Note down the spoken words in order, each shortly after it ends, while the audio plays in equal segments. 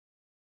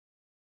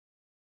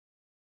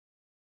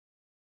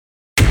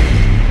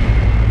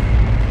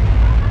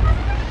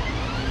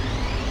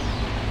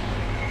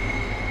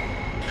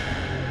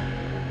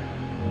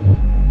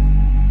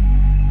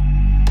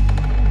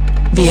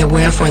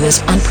beware for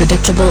this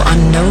unpredictable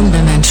unknown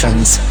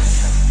dimensions.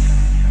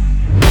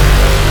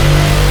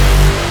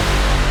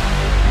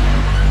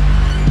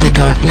 The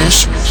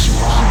darkness.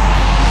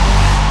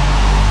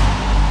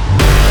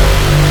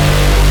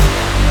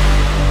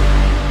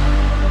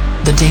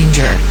 The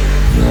danger.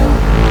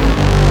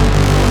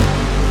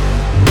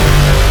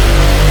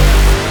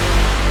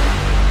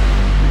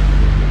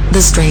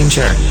 The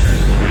stranger.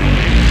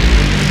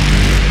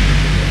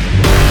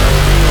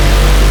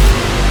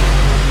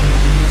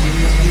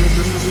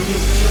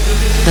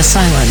 The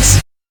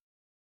silence.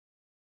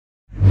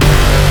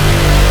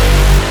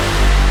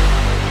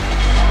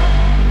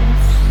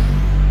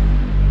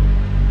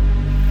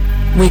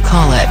 We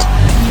call it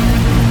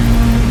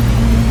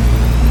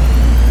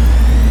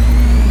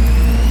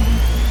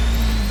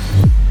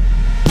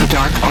the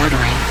dark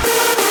artery.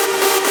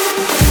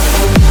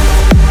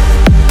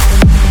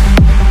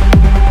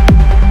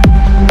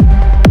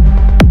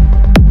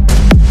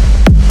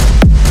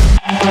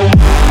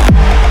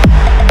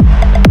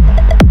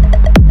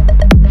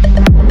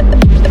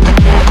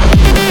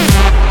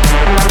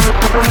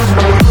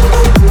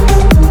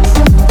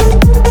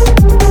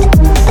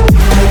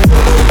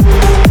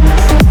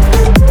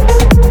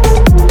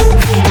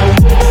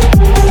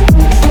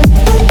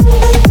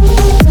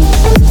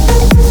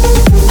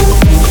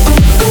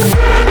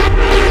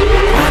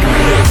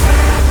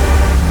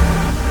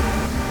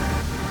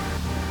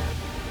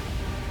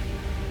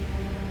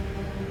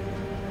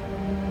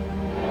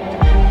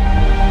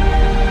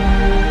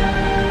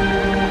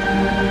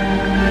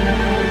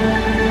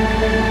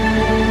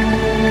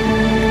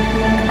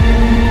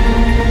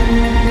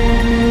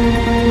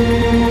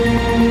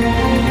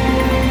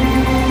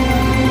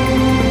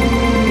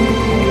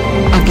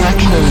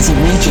 Is a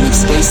region of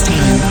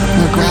space-time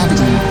where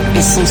gravity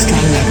is so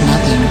strong that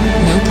nothing,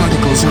 no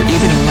particles or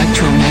even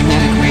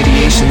electromagnetic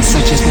radiation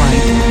such as light,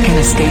 can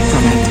escape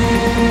from it.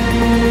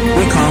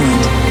 We call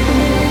it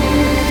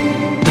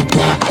the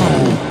black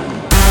hole.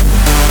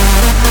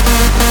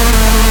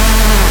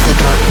 The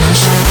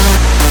darkness.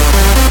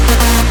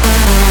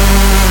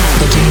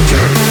 The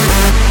danger.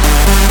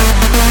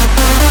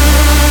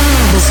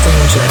 The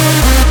stranger.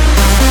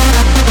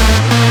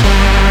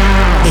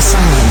 The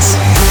silence.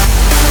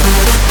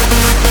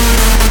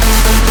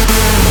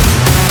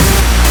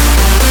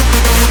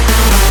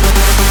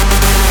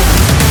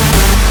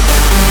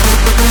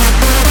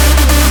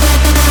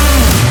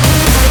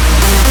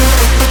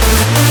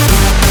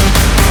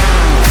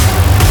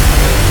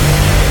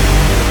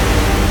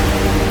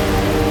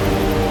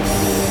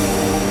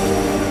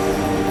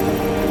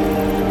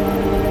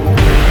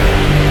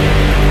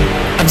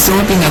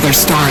 Absorbing other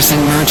stars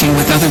and merging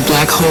with other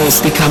black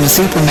holes become a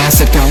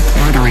supermassive dark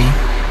artery.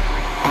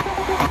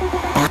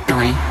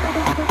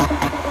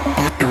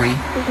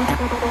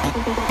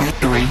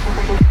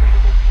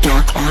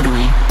 Dark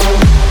artery.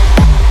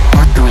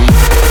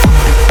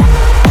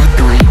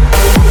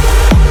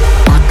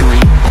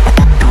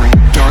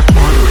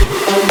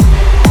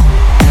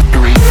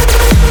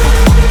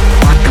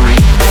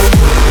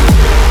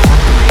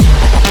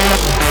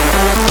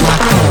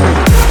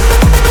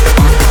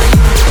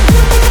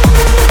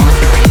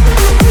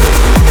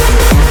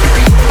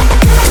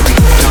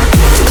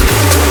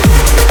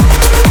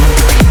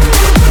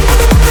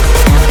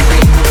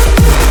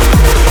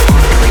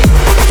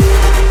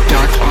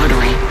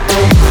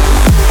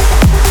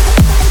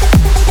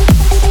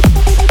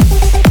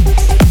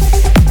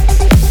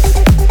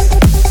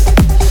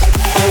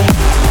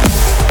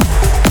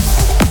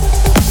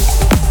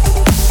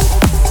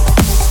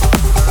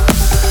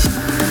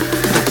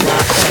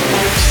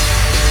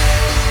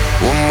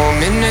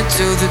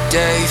 Till the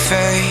day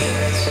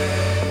fades,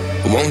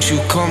 won't you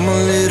come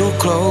a little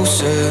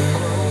closer?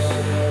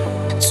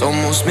 It's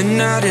almost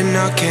midnight and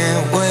I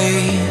can't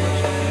wait.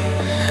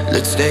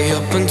 Let's stay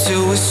up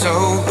until we're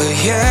sober,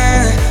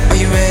 yeah. Are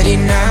you ready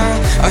now?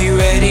 Are you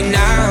ready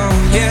now?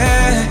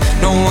 Yeah.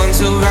 No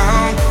one's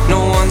around, no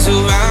one's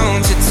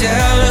around to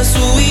tell us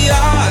who we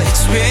are.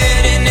 It's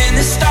written in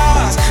the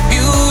stars,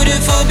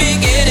 beautiful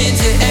beginning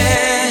to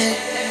end.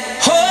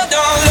 Hold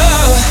on,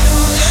 love,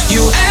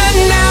 you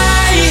and I,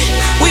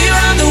 we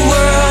run the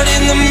world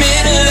in the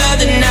middle of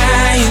the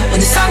night. When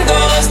the sun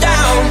goes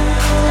down,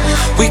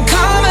 we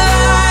come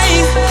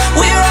alive.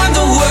 We run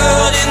the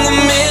world in the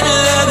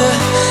middle of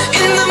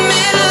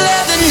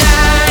the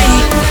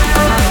night.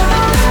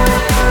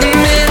 The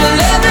middle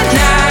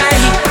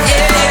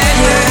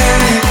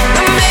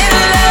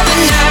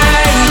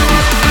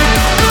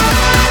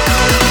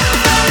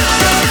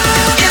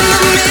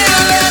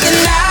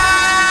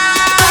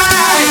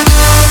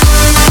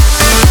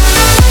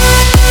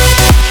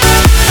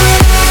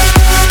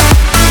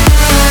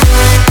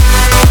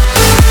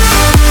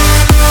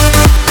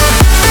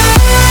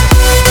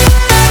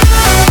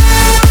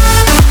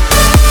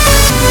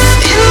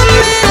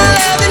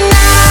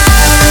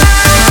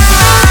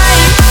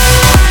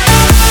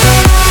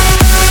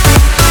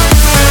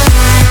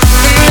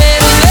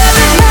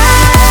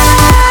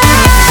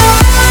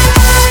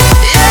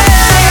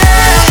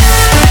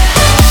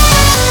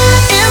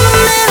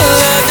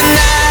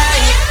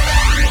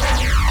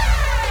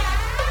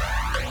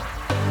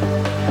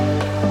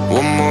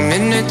One more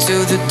minute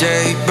till the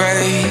day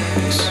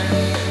breaks.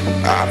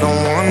 I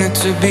don't want it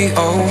to be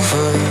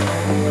over.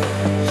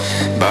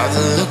 By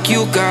the look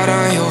you got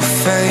on your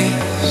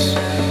face,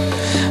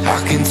 I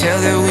can tell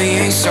that we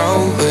ain't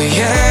sober,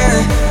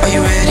 yeah. Are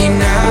you ready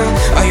now?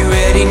 Are you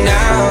ready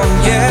now?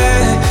 Yeah.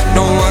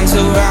 No one's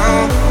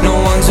around, no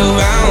one's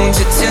around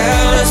to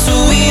tell us who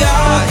we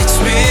are. It's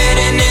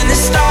written in the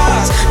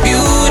stars,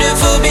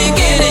 beautiful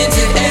beginning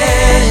to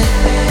end.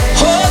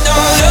 Hold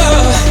on,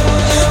 love,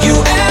 you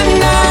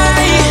and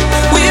I,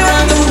 we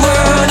run the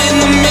world in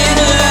the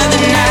middle of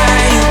the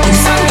night. When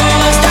sun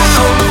goes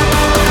down,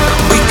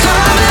 we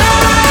come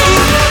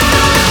alive.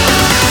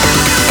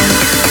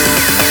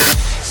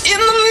 In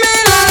the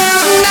middle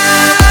of the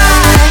night.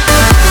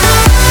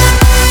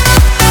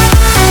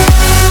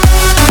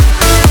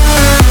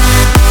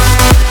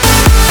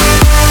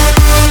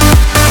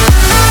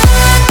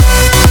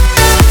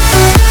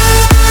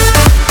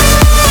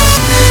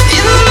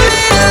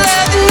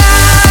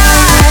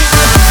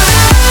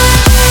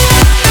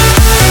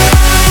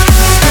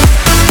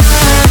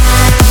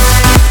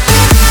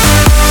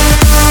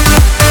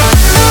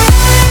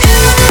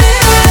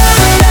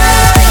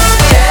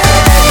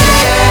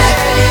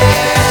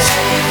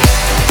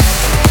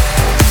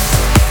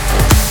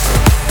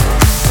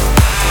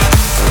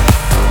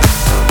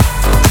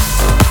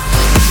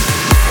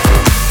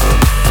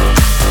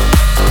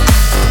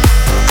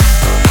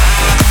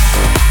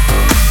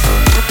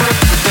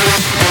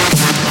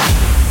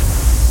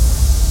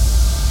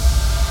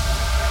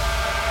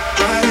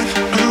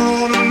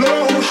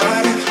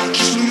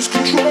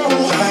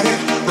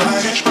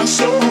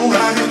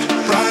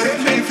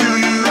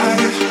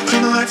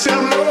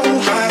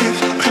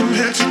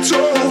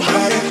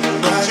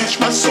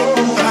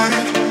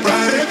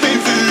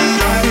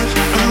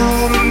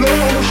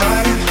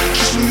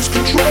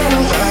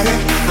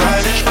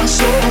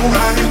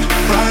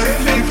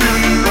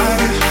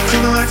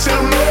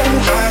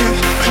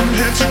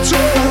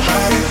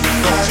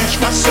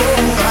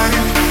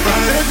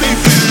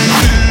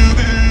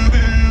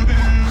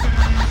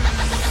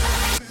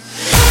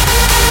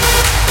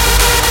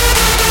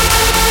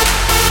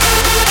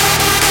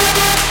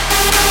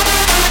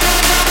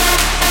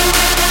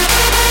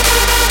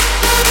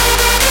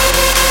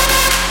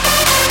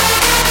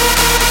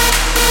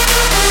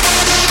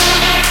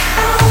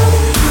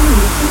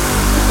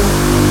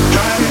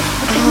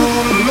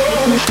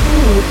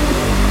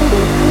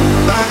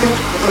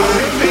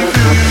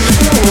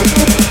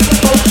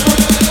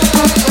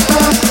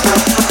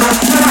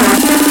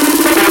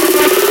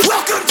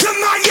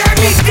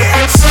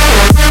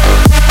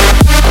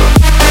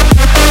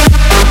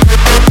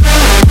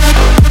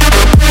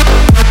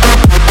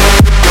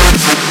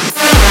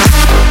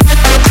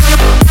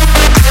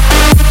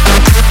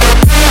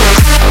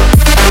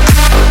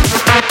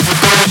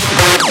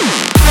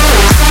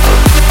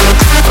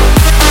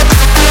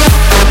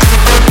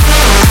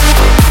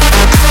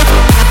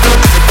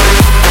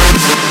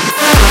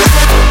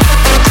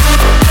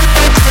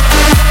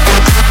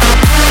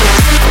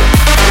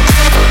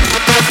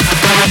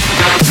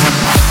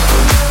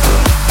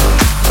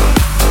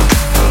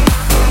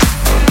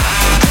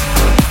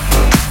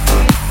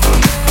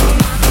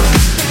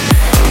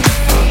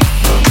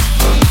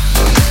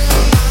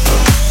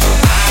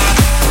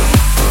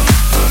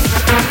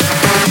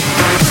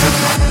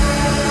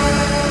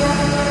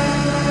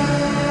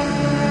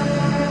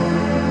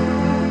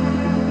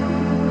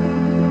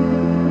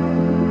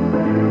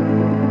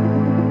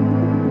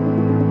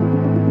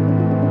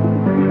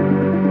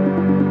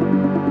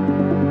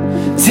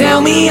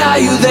 Tell me, are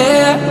you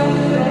there?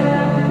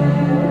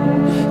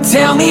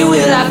 Tell me,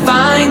 will I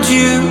find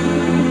you?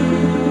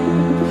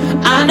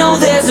 I know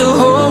there's a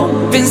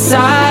hope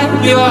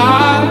inside your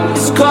heart.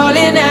 It's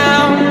calling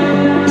out.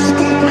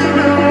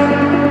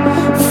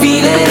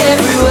 Feel it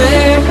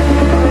everywhere.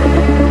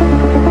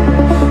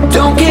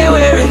 Don't care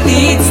where it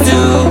leads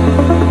to.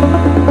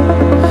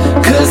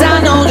 'Cause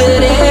I know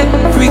that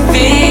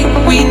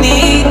everything we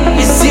need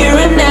is here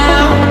and now.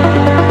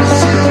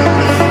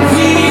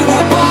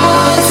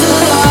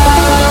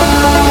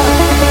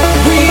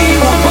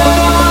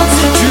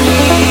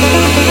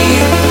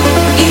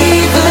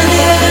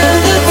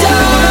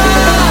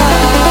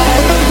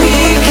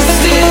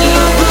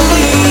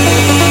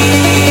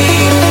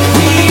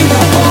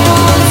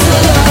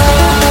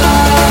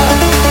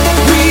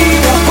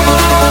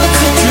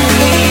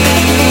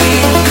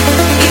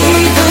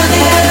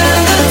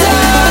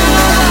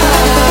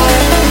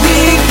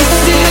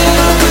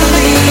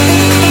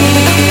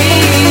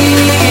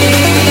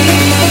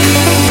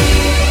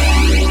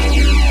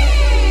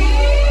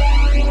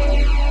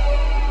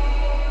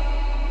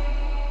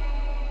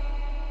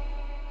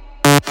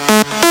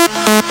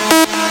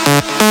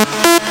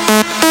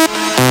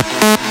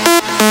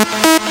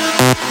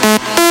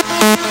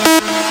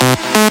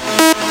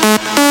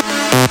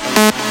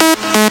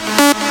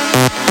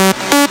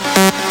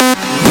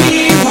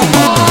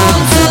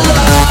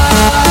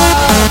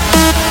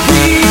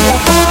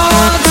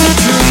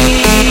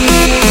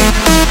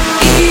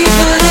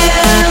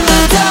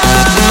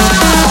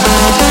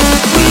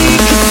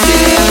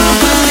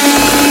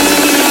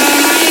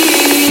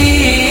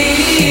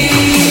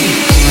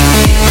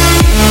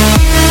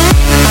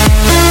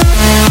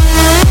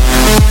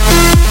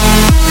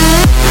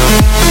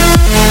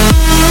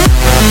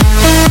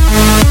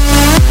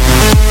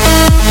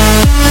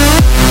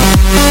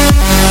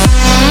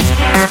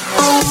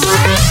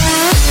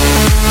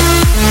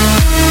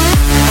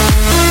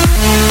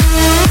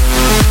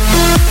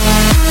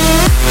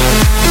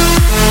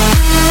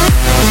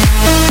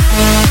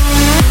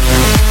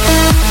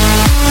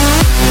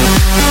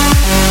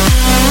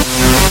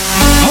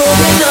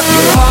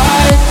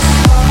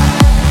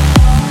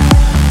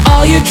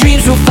 your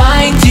dreams will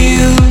find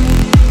you.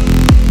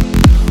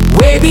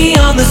 Way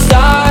beyond the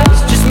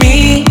stars, just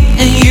me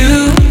and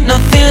you,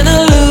 nothing to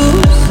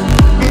lose.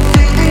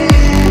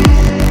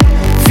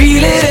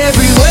 Feel it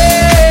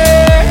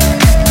everywhere,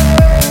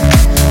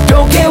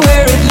 don't care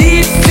where it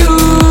leads to,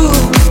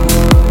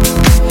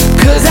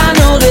 'cause I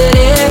know that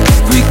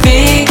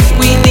everything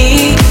we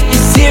need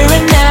is here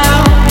and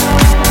now.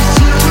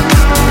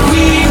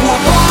 We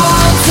were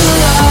born to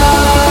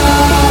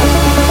love,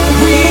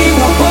 we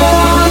were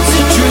born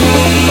to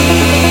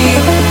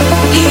dream.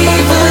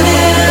 Even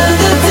in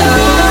the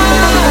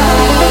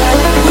dark,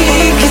 we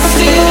can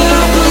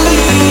still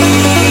believe.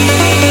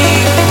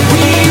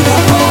 We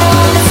were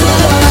born to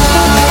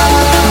love,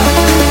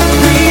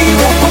 we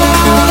were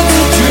born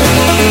to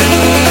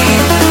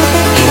dream.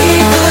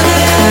 Even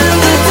in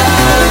the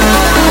dark,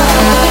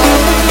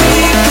 we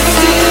can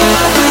still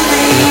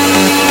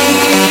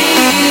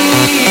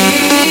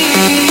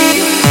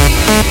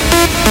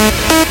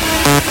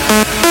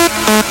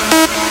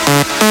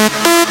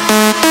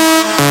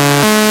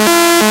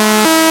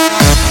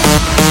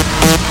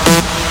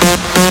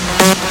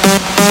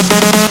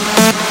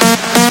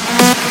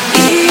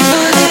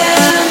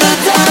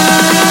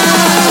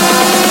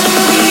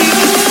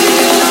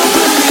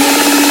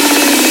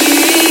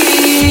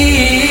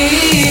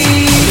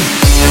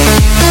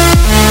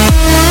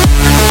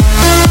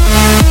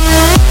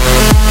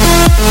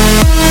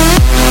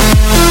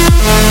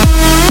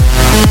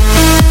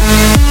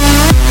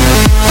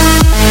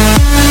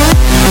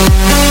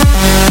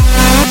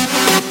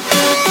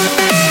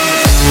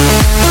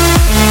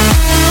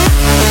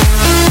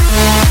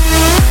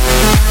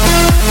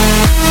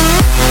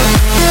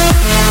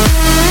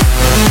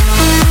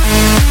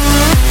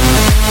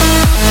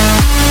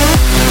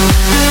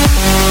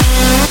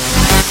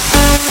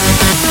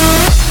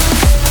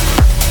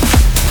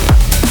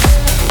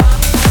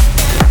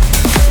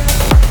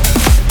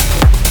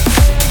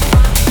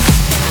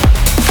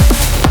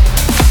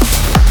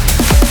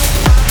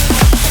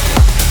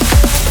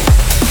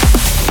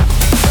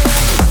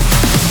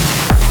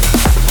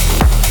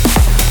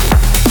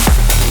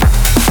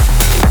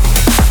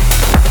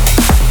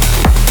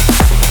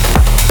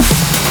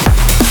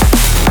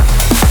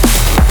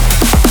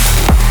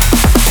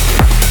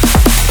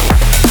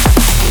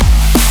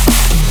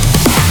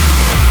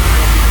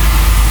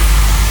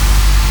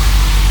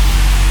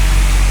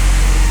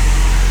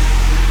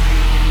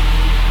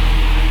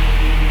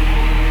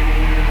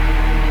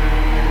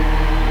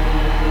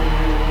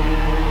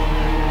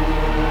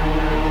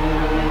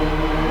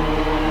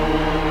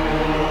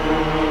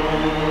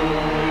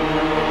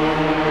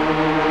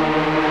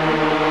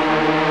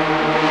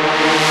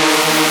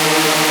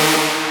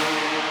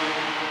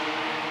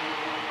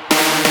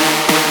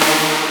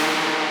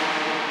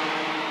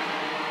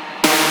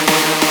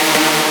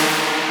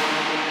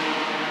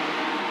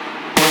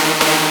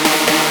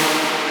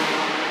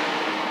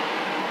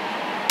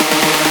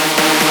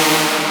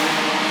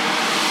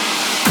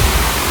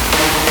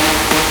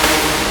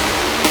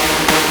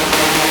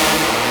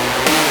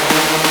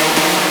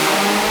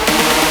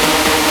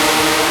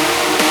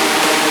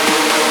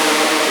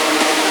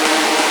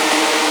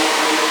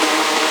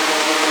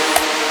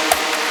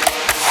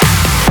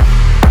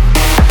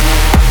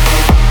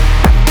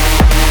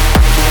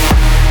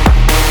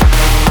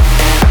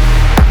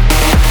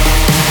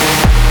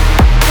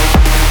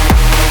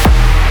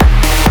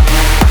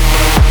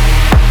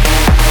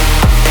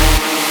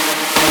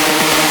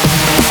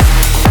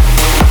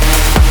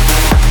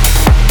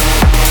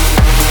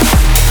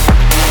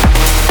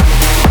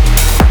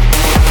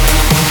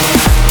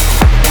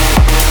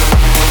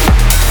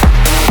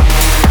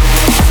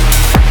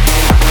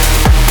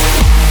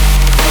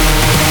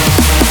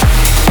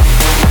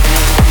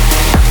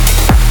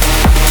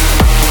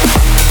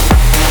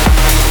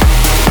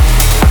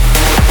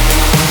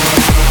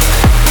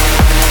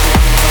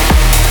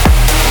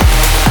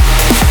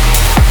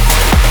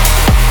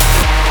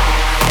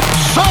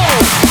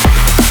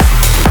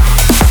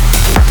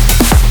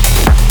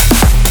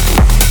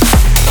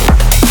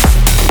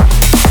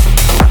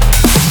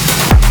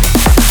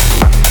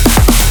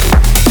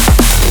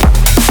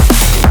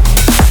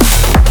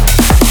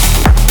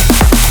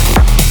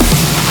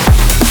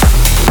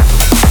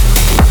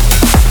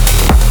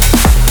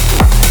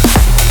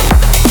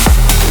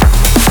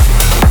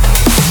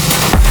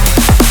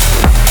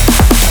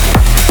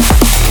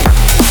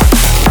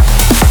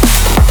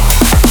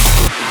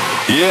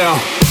Yeah,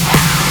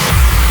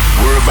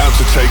 we're about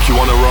to take you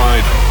on a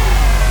ride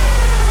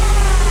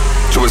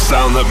to a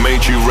sound that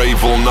made you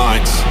rave all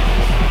night.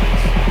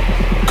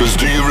 'Cause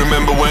do you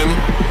remember when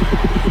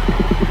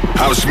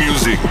house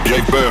music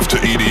gave birth to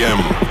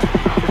EDM?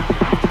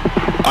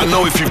 I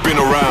know if you've been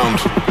around,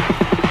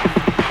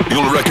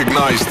 you'll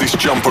recognize this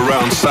jump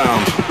around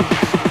sound.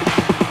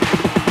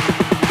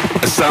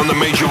 A sound that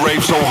made you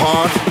rave so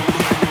hard,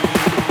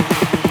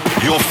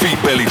 your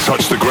feet barely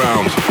touched the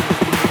ground.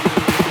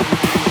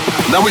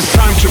 Now it's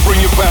time to bring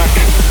you back.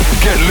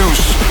 Get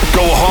loose,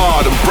 go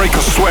hard and break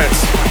a sweat.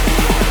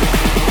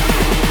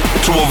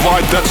 To a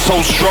vibe that's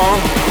so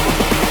strong,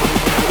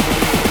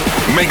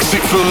 makes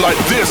it feel like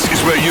this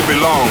is where you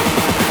belong.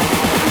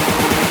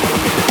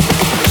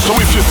 So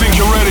if you think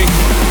you're ready,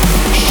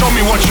 show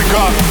me what you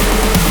got.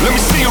 Let me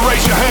see you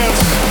raise your hands.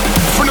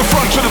 From the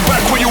front to the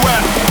back, where you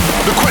at?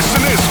 The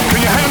question is,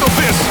 can you handle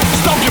this?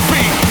 Stomp your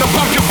feet, now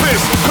pump your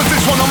fist, cause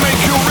this one'll make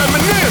you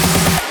reminisce.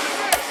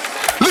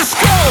 Let's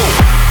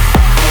go!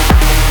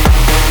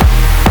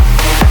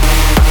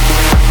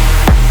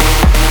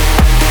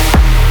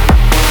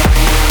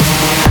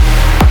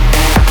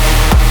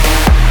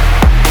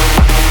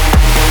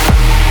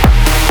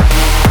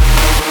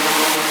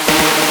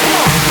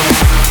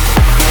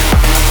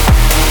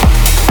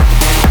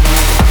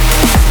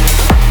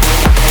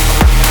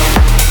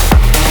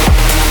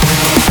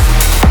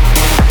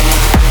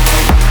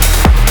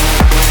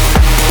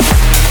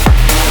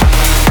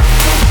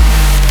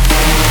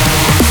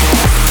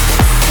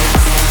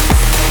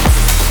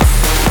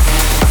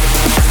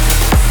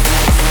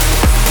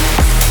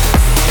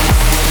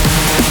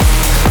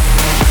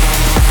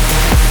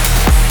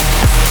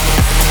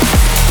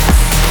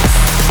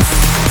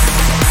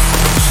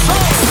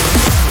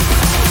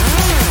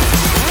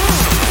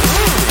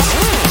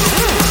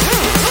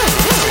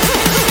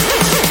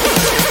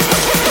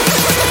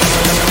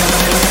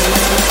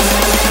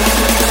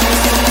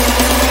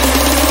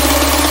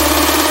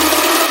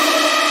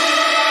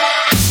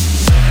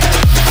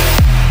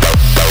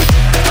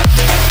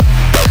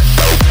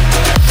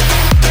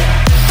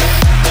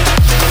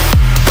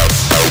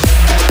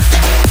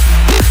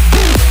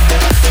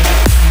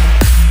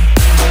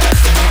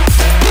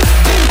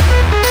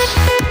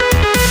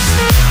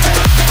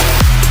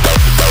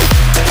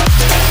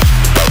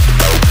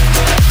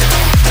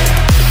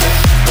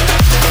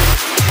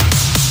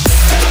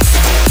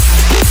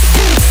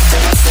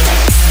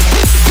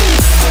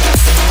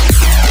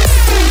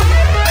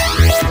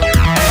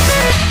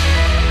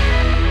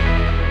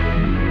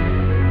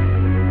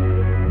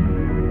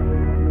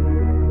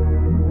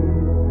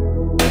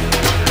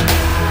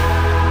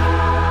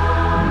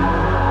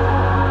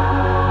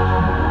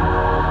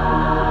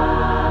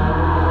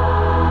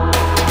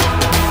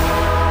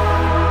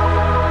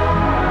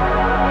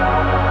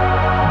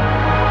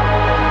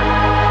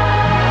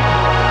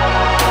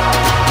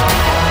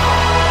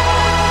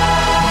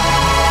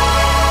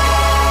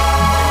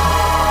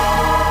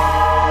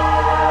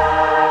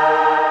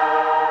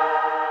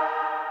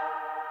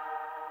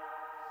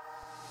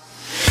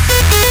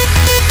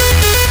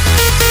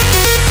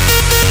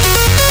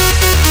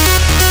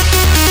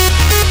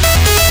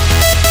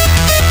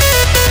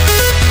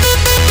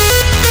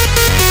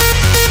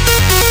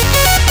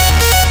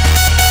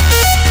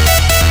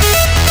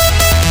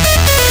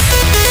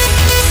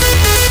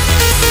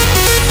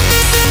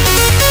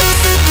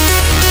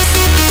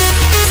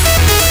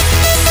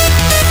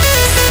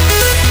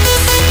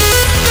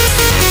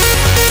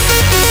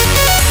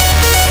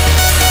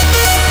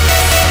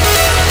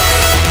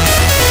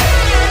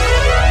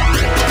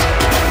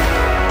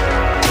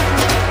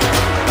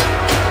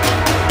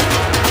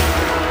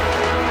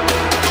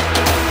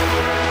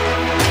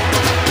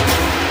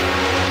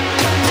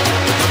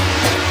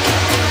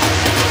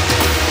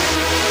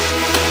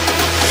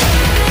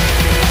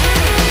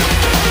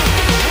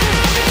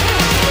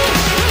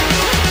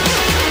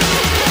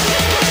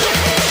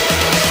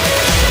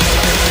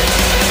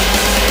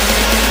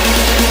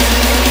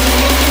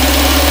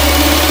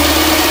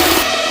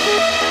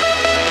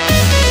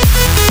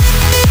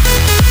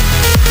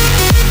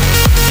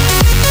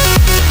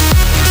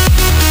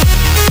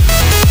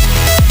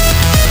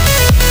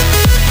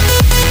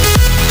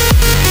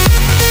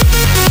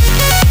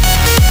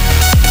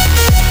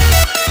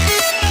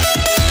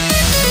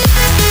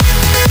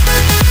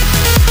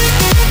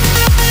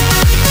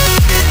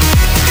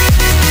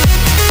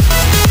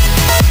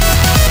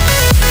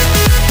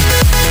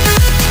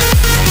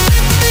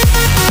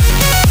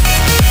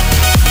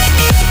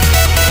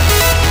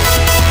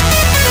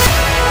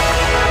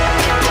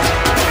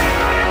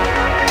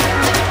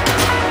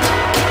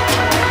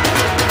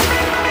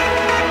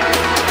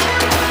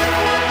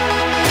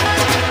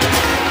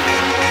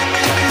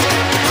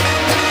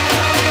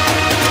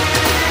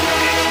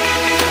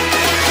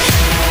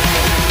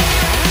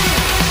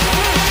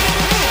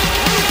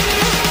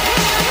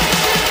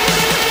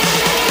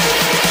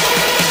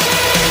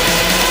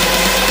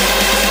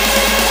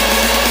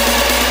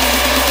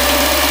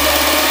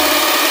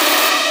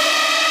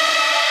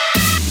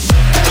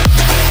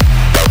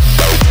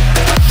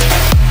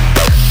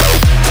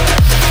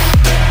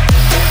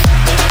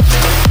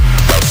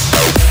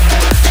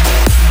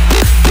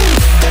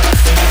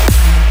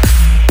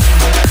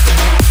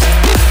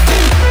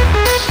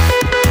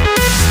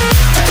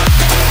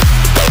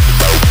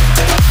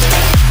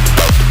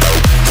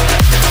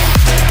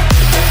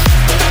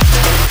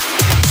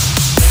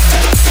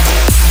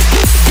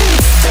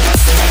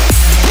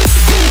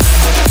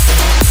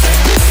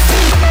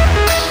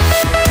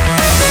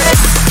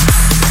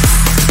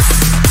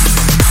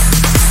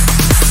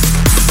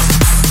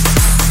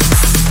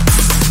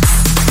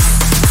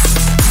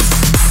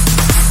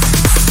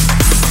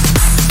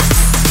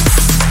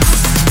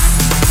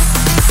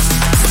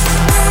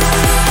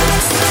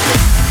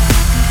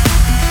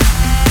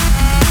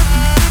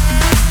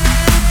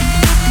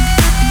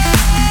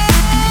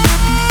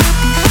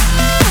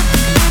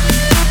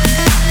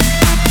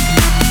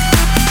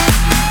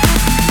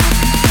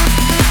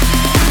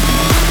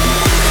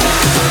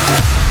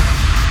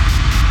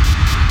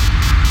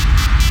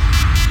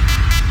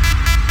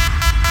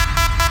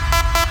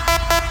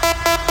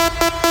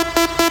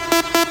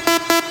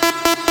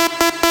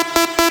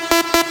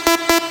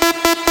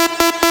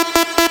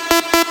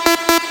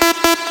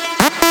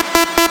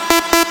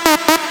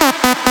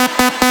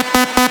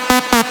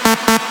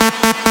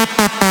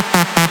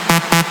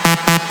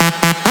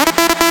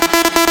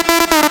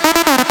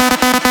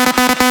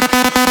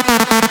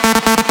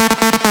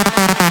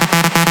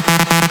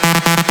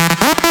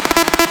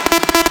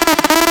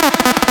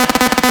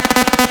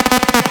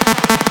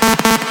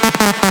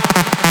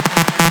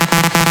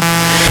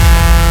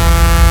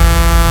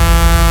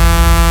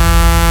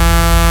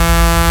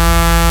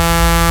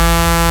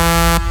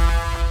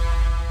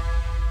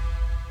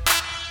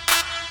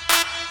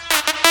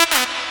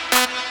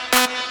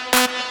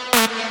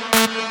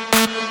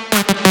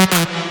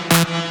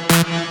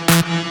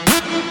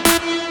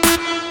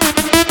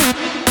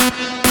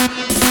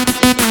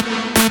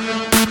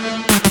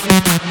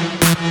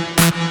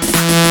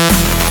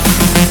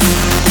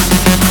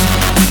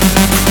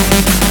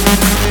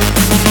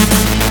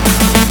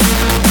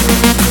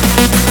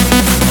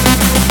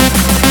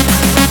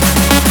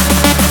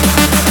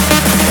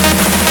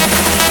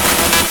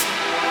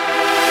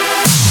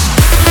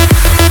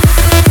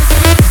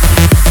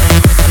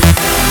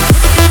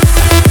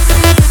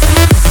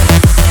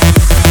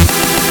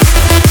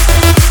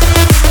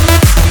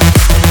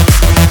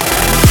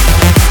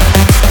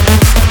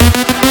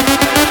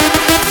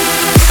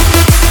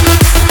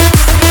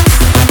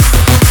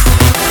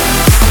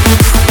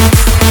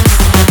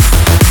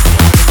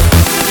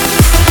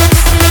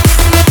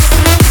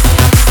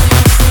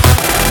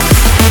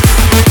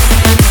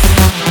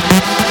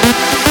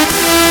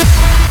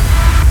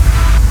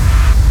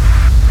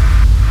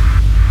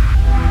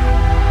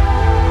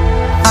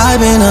 I've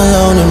been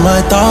alone in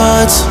my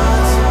thoughts.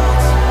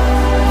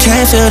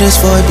 Can't feel this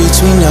void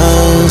between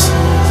us.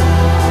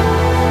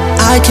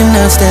 I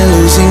cannot stand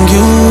losing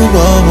you,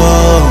 whoa,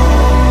 whoa.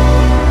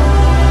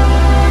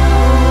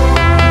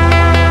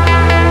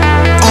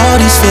 All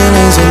these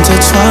feelings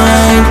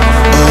intertwined,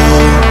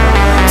 oh,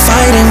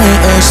 fighting the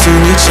urge to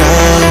reach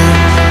out.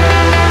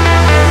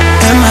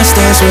 And my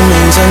stance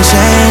remains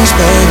unchanged,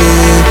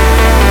 baby.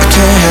 I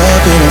can't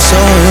help it, I'm so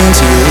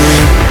into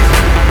you.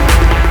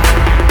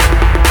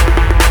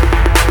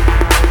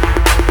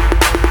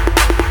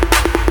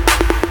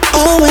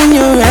 Oh, when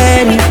you're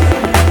ready,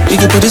 we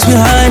can put this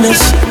behind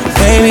us.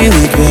 Baby,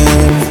 we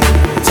can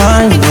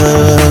find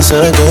us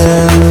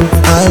again.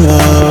 I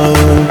know.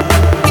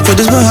 Put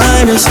this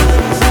behind us,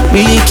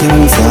 we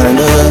can find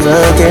us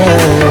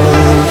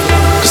again.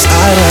 'Cause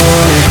I don't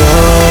wanna go.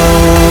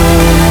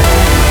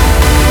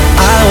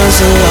 I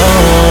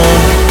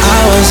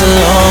was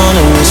alone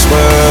in this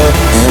world,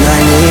 and I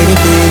needed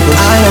people.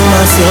 I know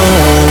my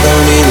feeling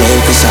gon' be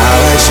late, 'cause how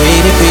I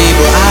treated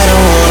people. I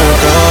don't wanna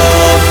go,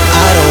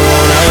 I don't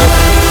wanna.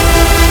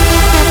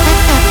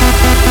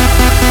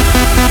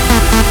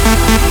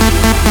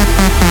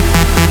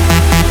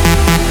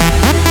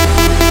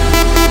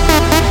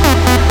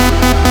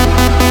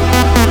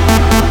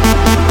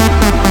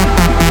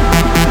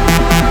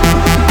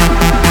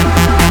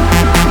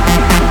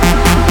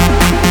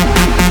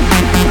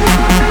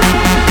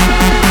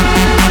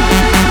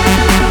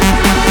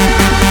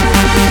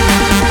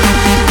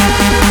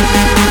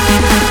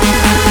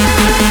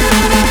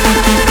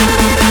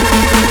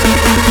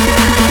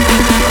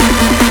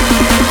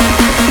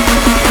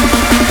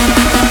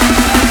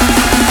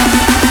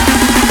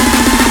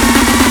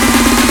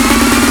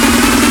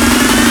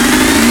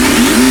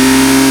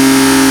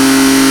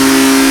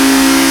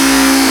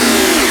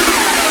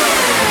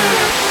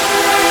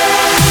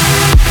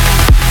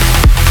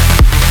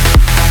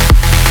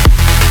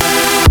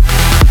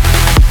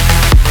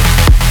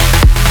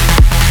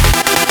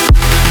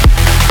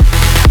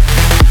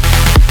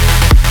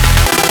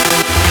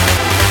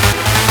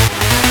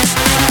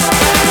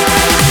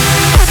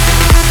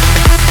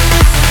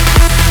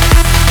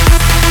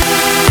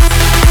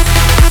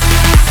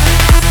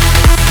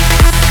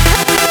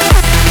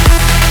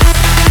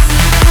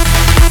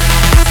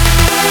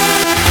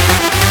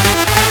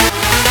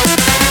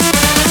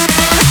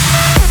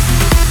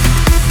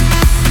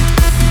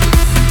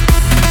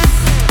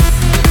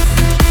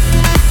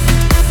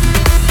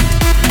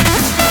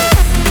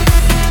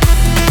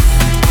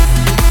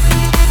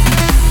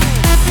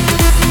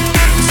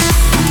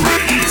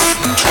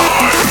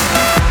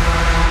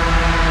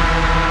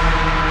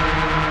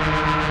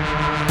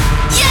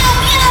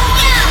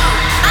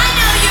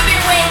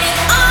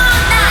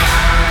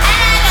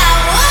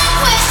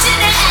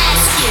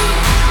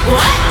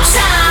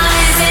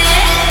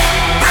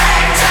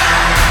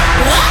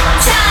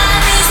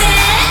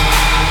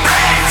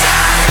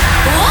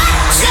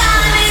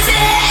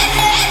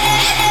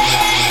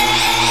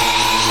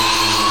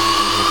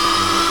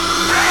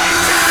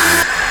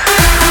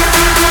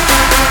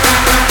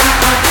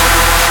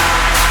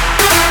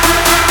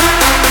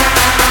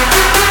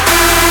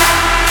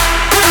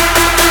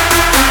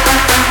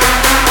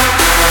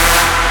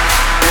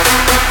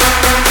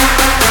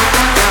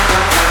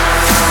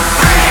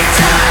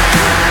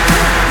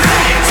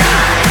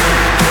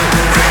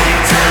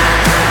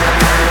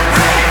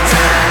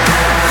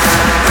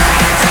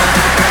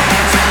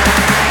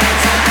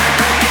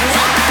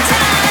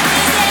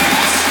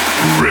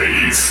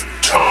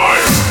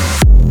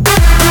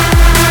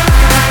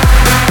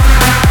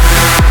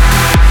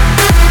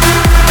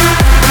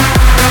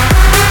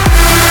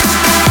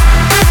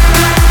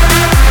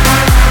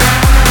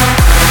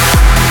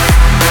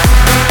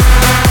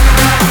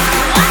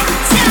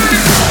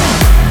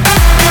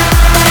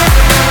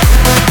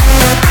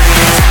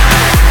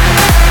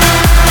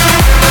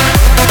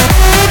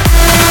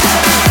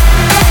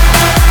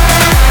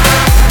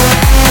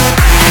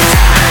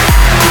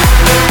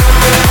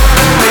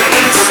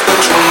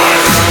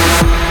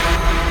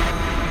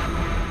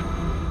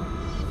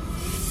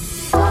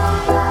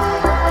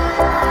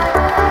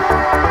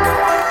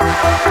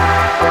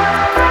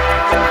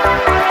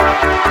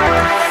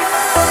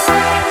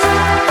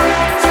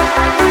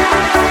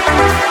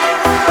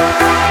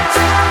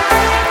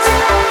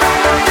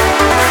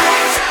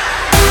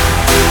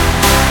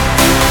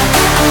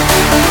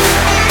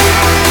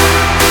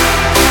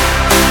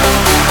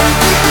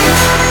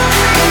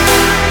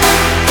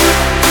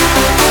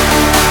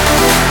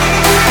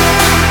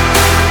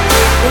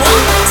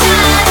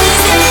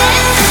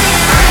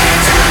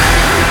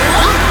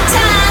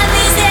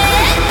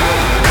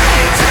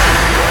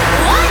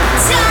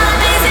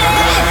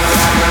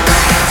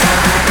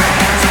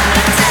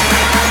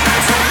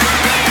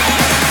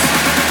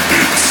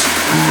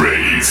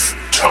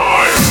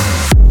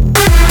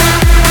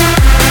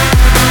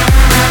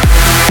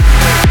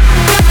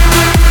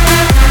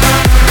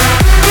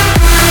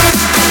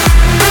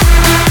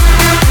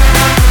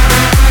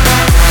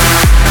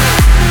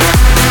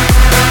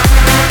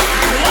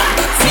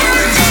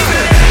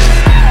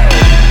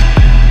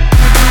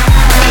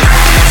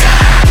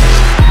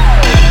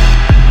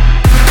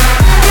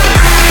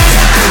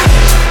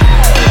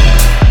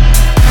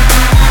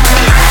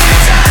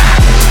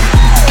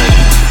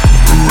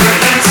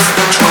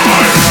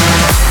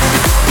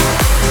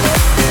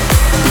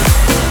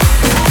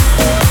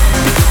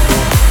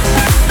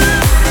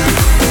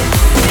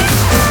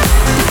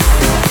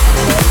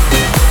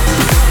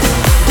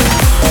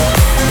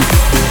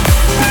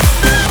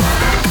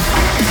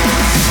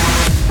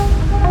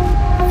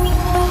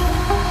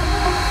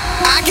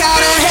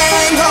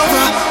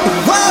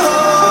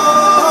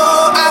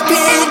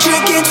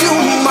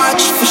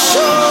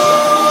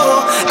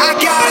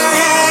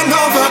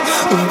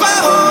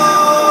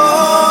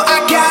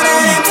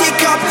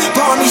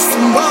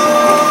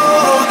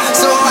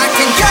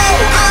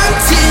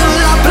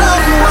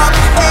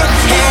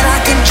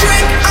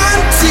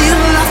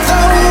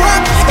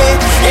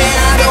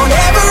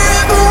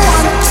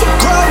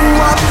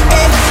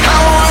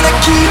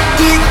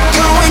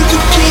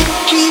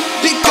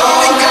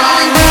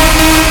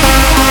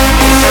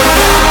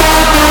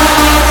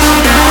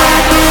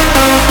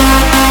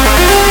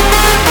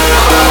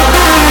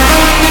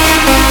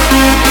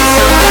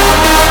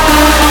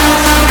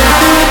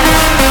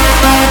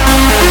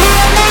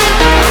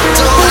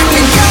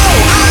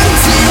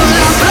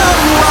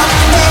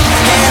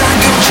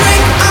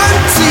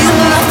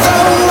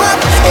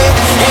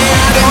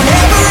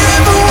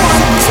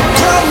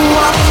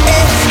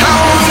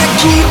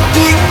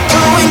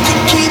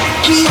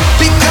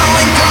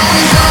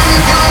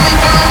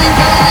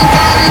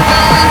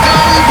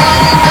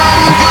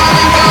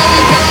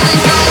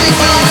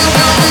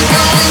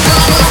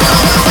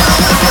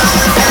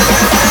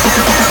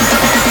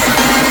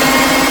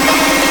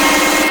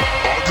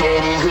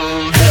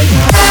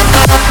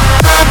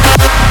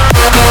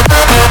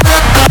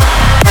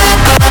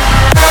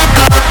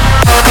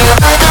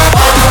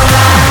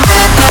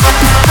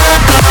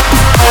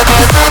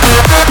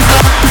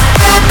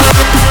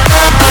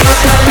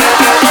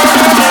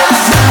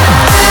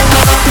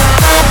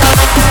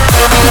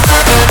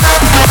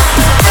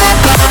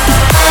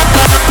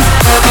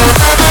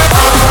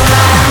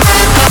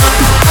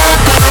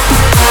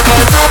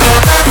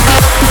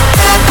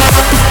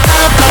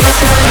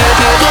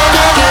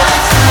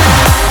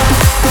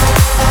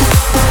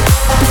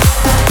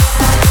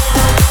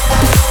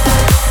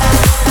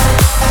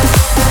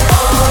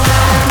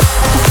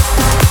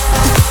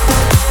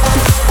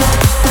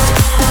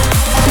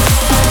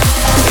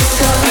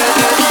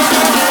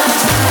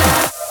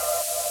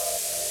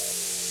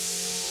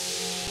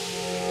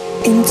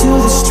 Into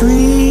the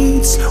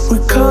streets,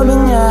 we're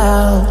coming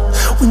out.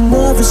 We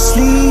never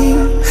sleep,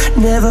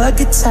 never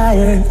get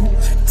tired.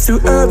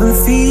 Through urban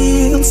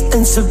fields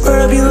and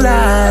suburban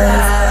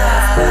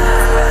life.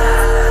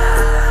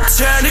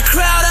 Turn the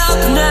crowd up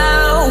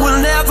now,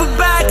 we'll never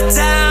back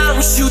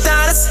down. Shoot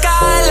down the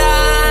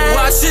skyline,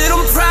 watch it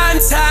on prime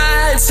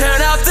time.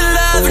 Turn up the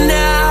love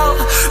now,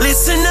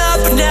 listen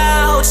up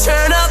now.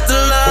 Turn up the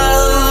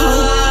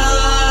love.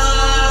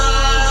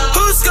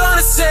 Who's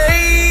gonna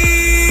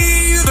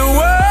save the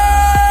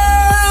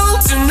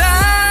world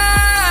tonight?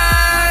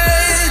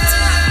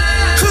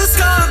 Who's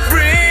gonna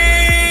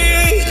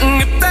bring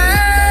it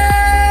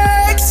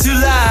back to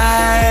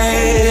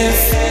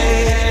life?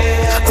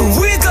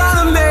 We're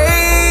gonna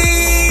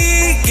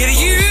make it,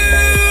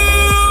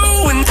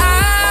 you and I.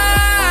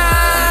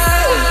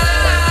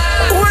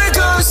 We're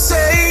gonna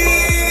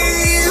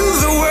save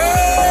the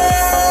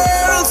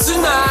world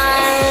tonight.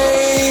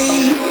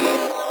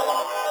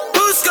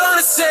 Who's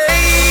gonna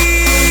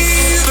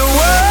save the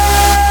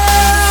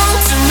world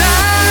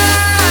tonight?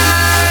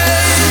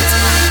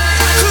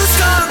 Who's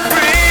gonna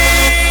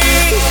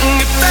bring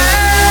it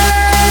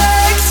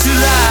back to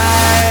life?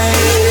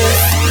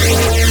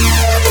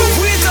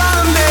 We're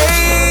gonna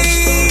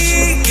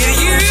make it,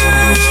 you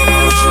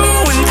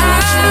and I.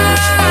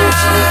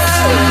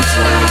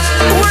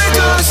 We're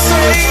gonna save the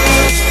world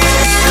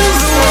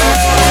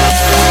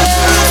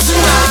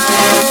tonight.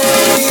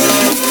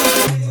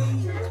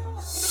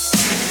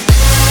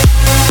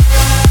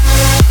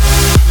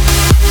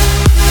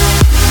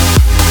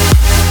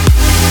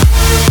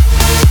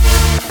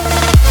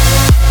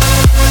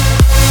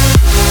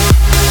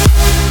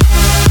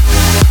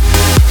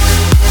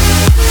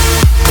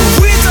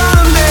 We're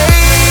gonna make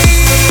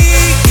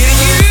it,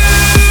 you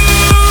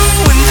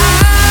and I.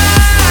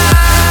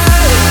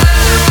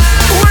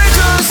 We're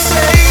gonna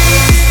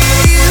save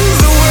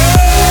the world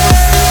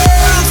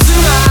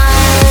tonight.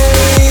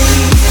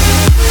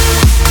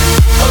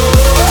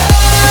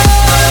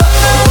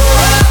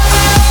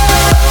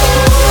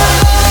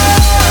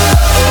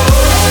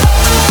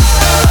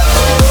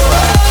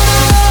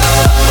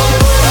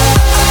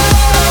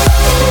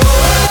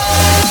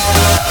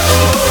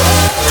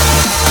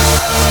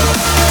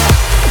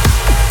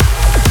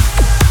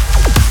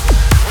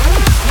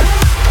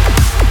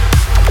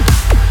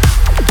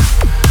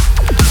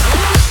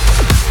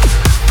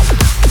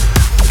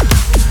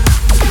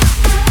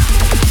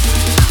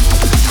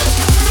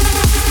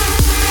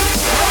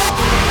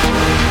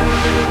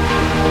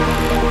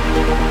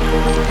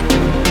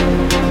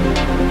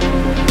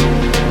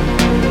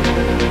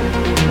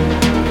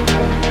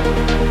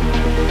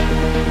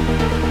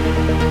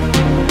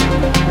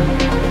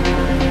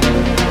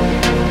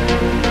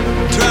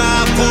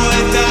 Drive boy,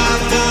 die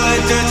boy,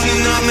 dirty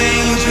numb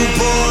angel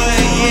boy.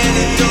 In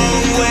the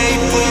doorway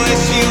boy,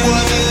 she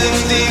was a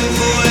lipstick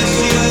boy.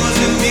 She was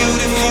a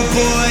beautiful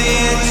boy,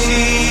 and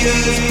she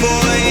is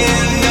boy.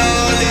 And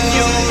all in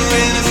your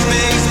inner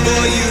space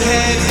boy, you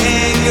had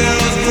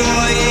handgirls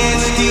boy, and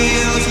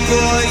steals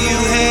boy. You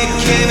had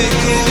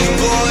chemicals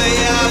boy.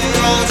 I've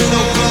grown so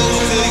close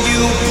to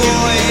you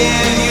boy,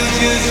 and you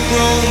just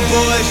grown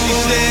boy. She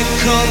said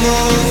come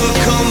over,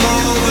 come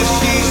over.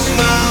 She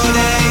smiled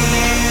at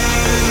you.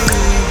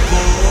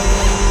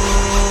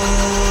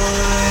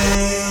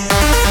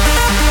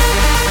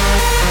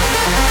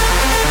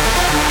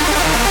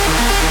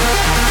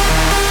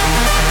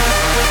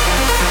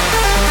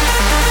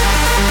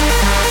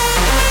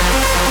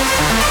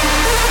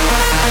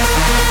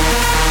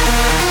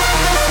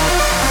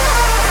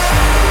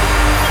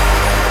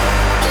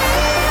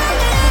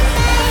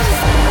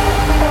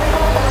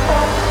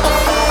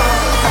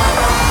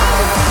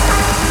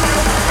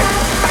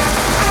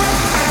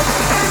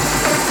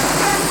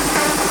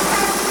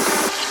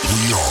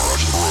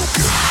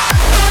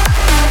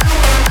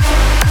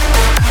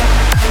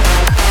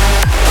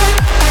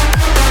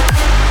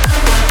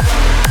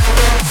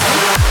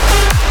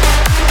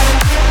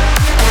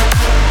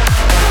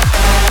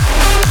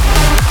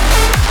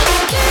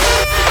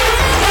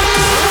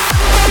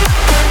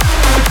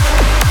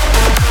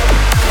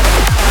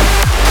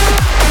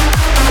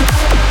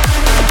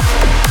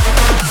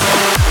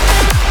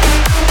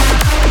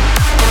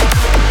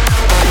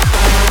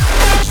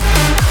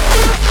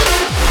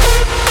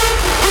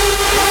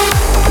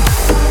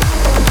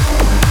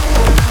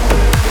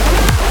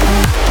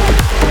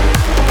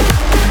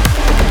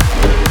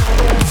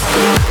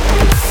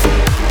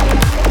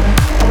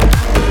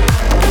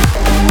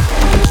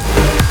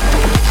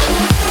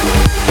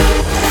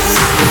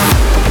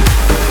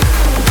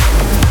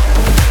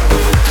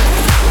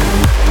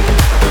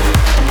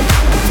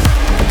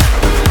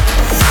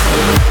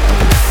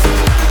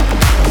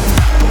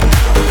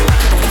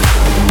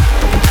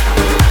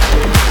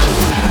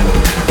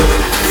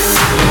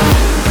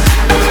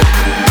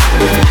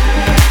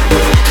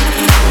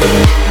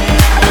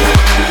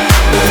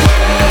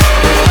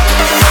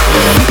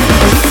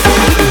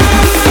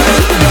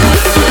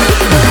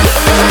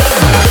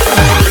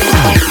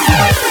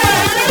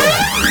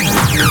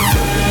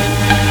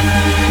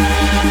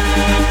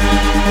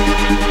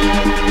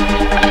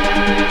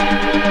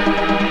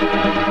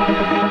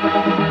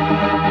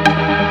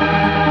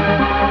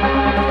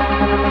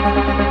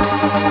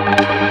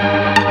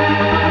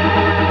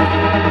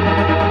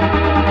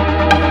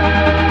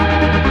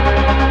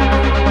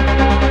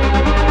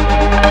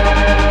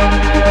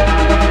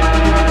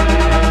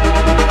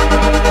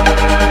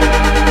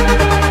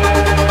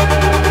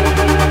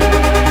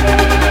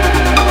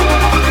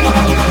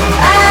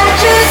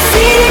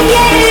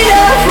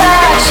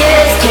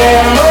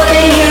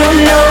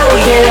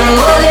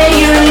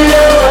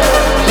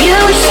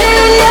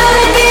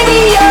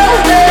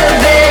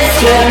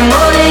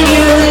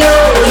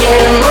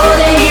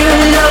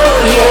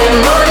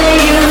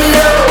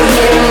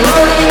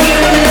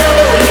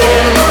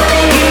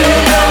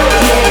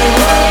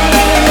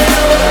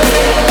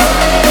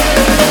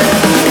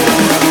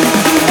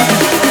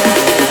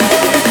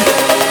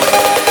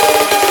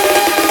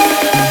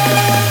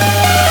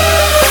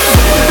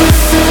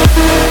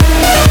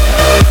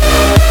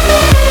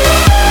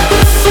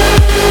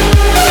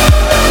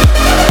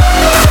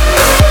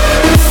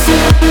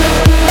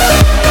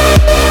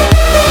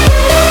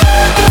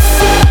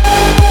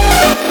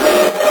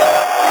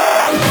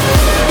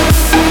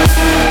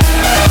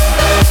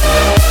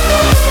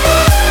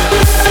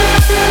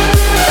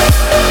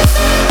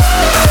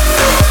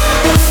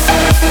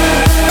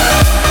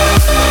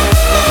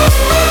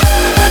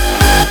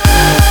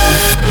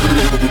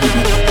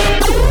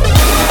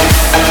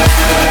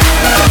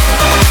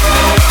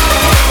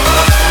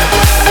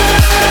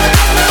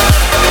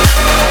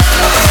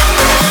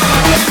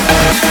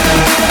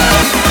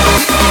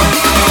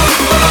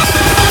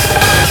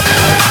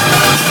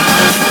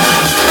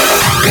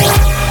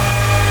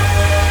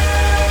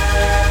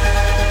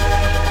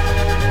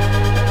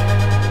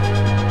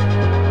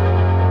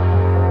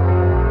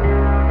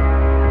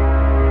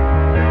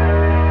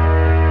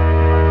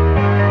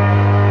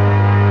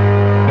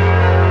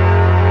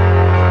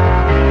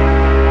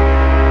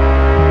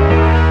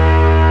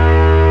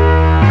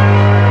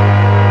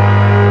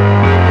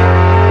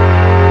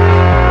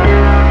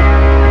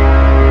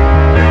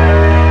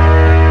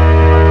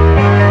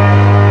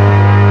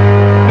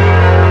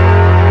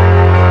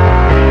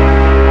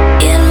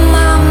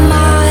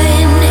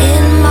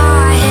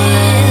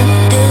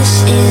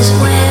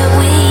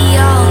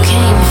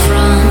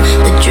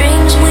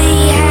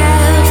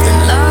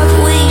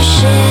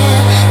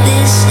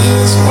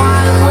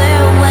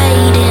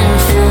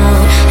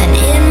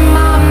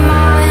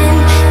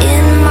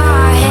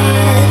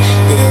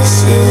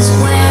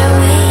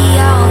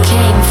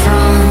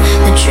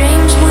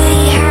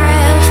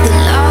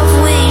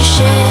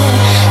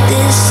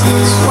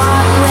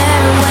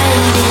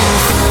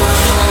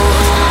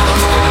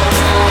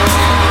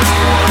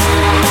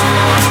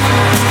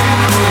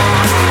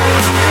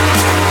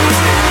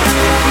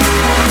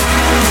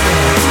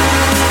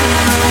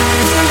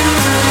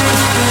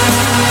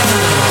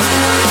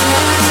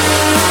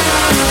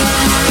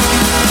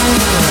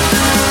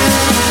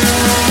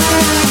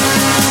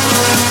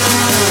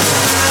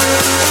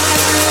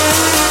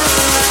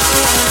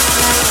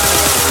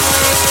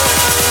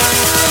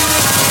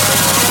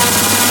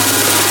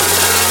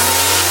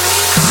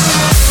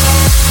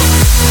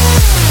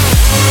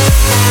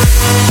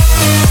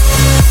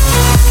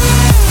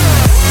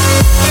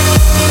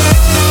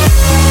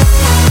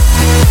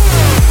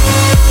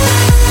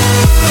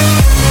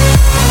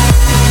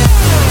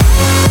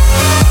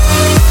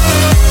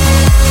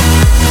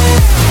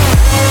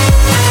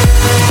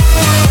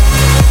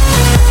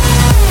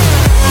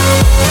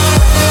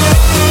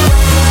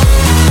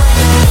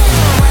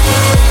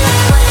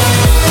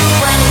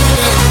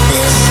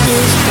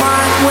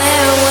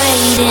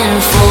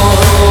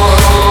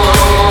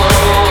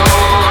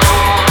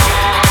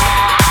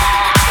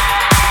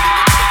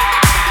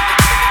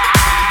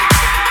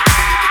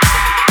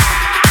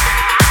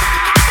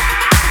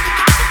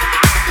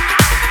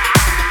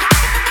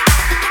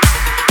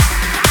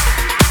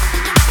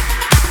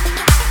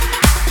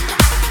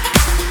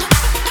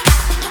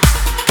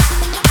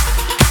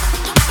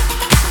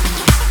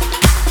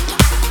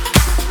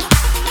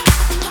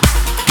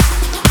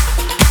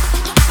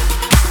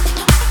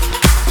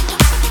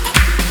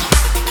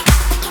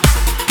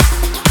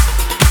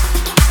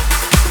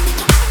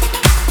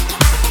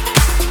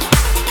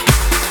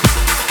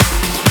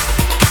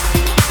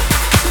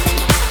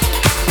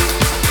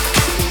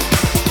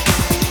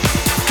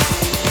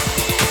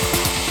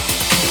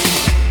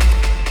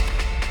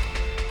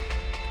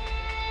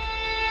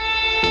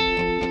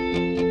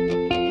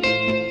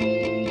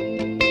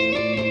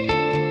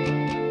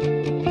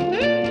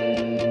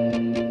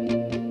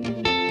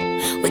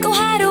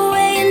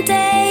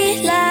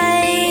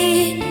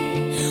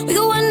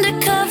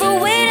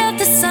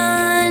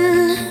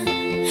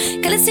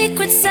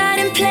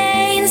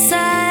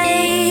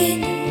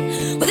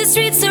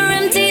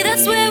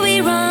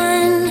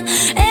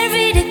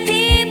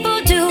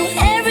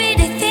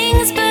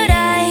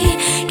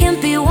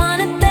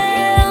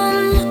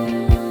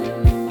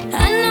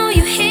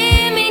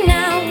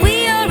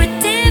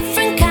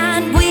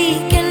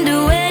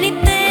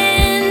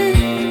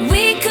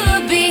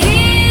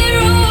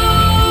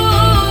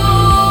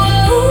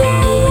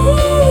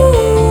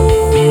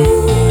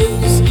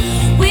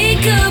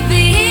 could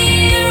be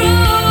heroes,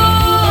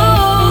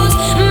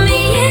 me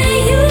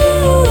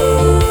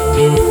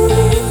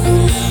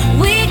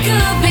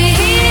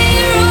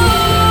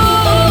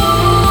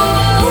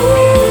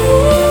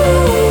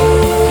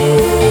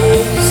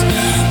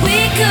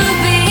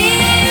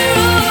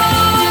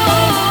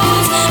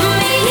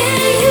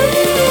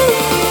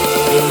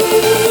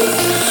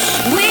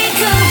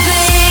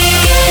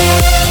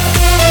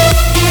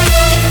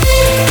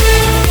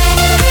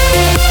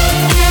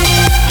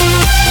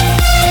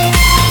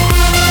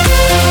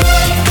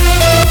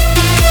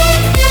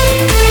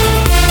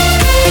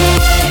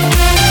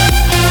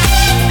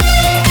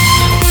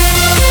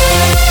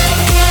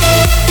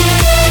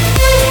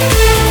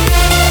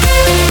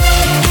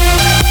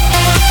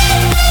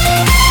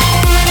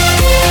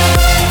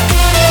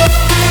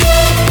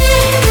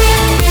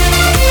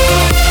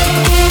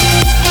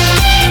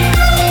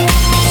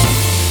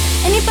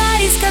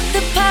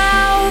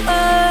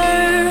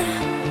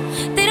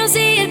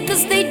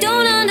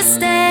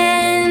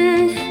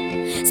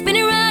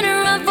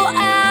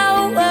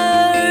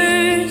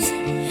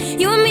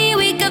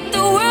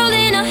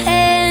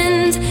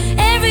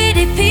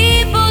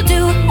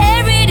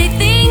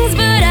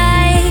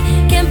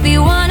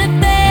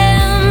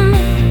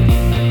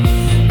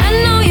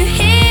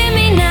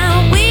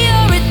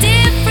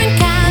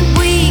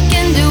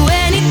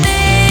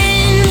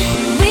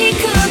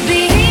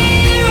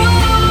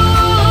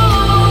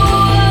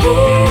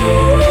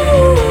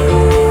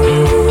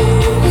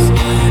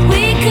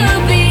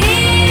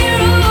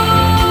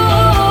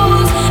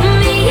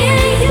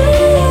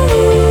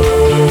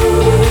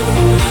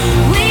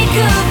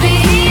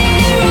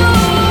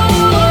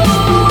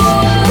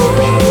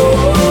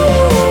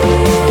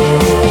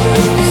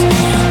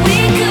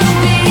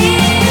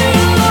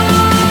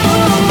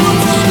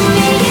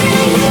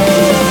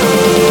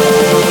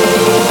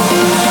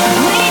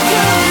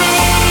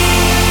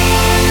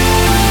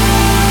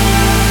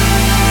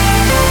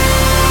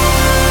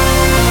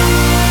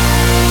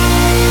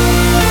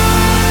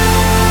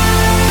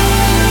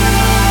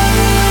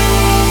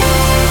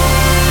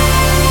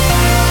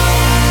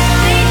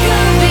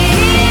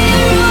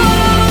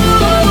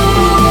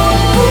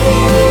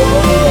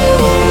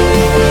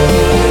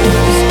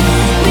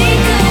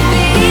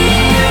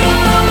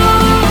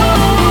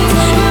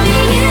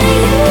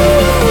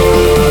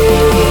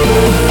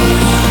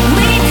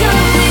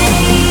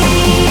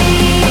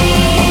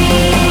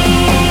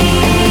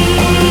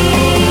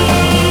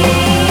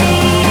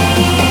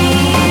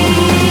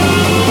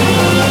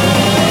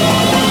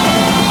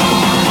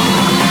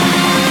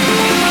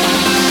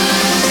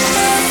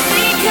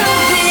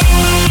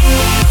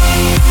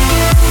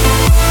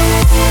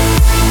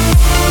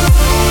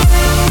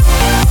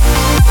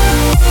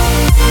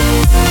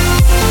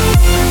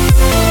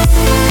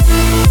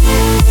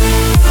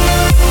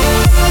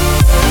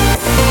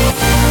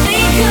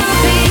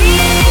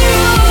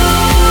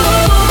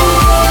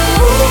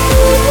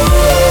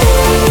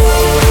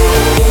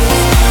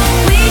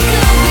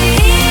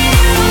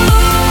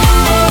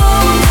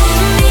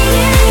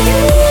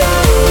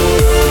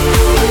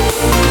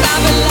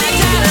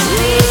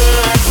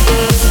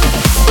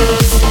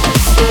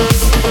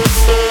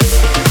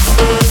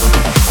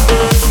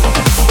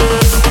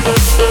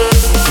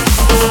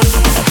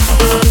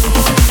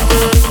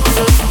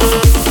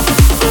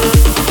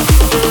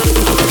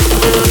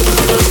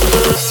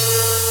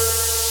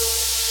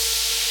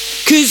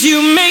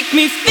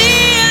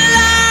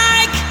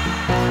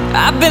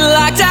I've been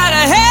locked out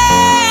of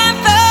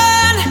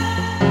heaven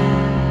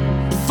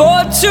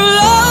for too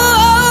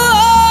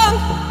long,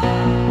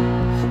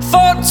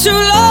 for too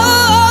long.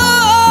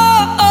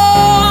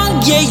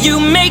 Yeah, you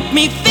make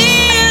me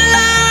feel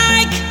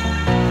like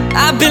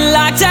I've been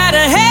locked out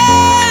of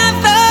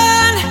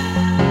heaven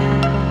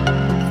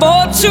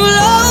for too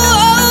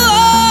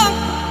long,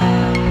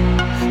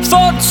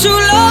 for too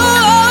long.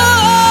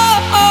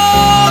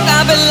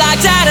 I've been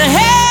locked out of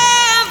heaven.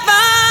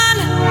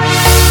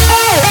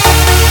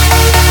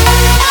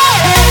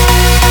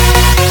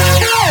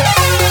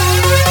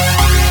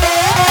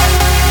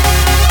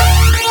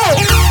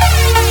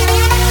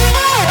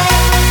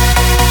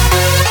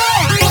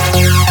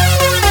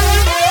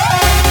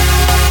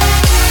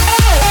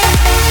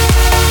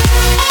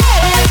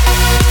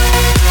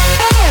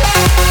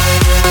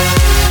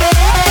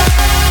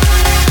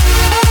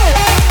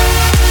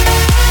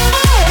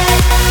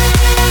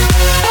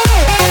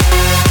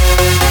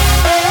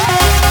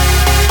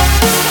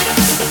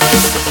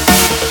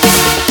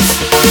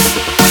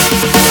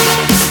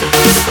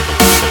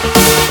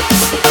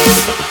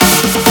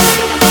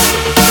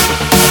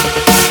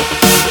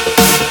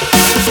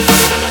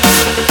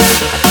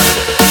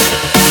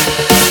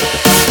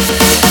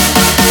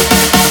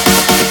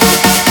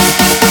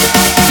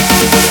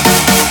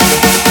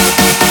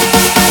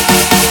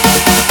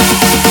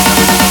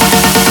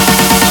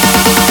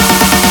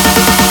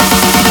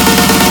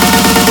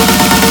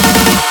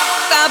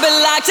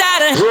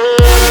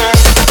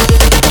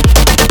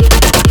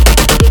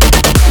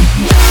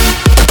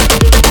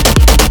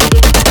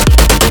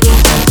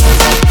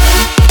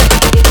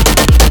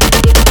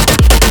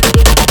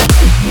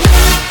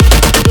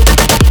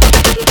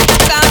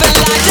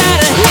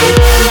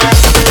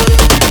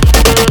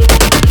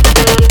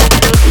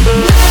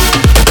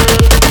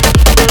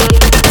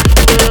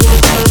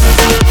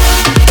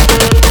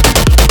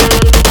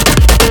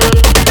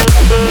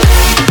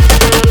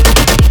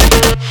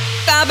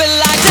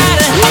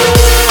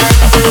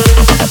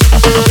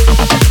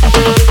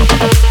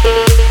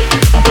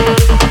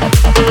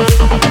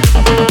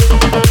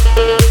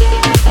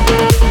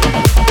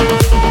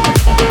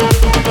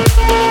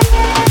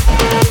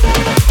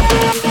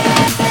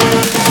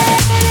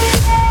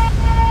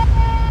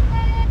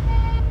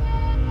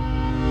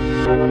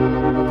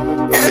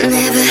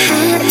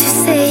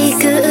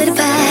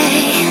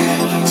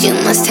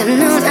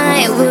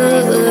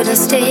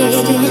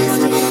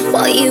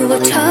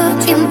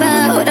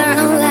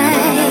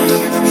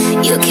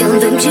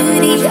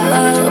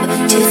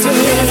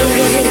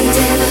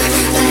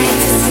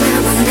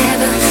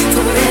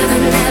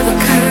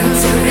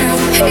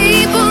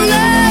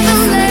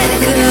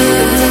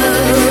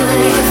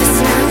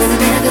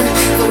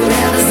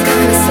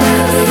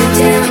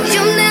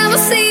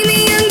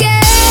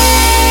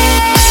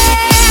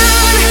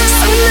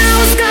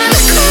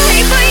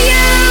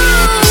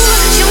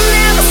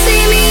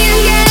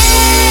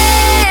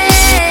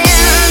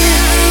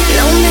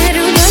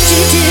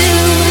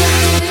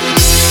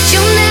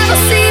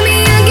 See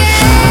me again.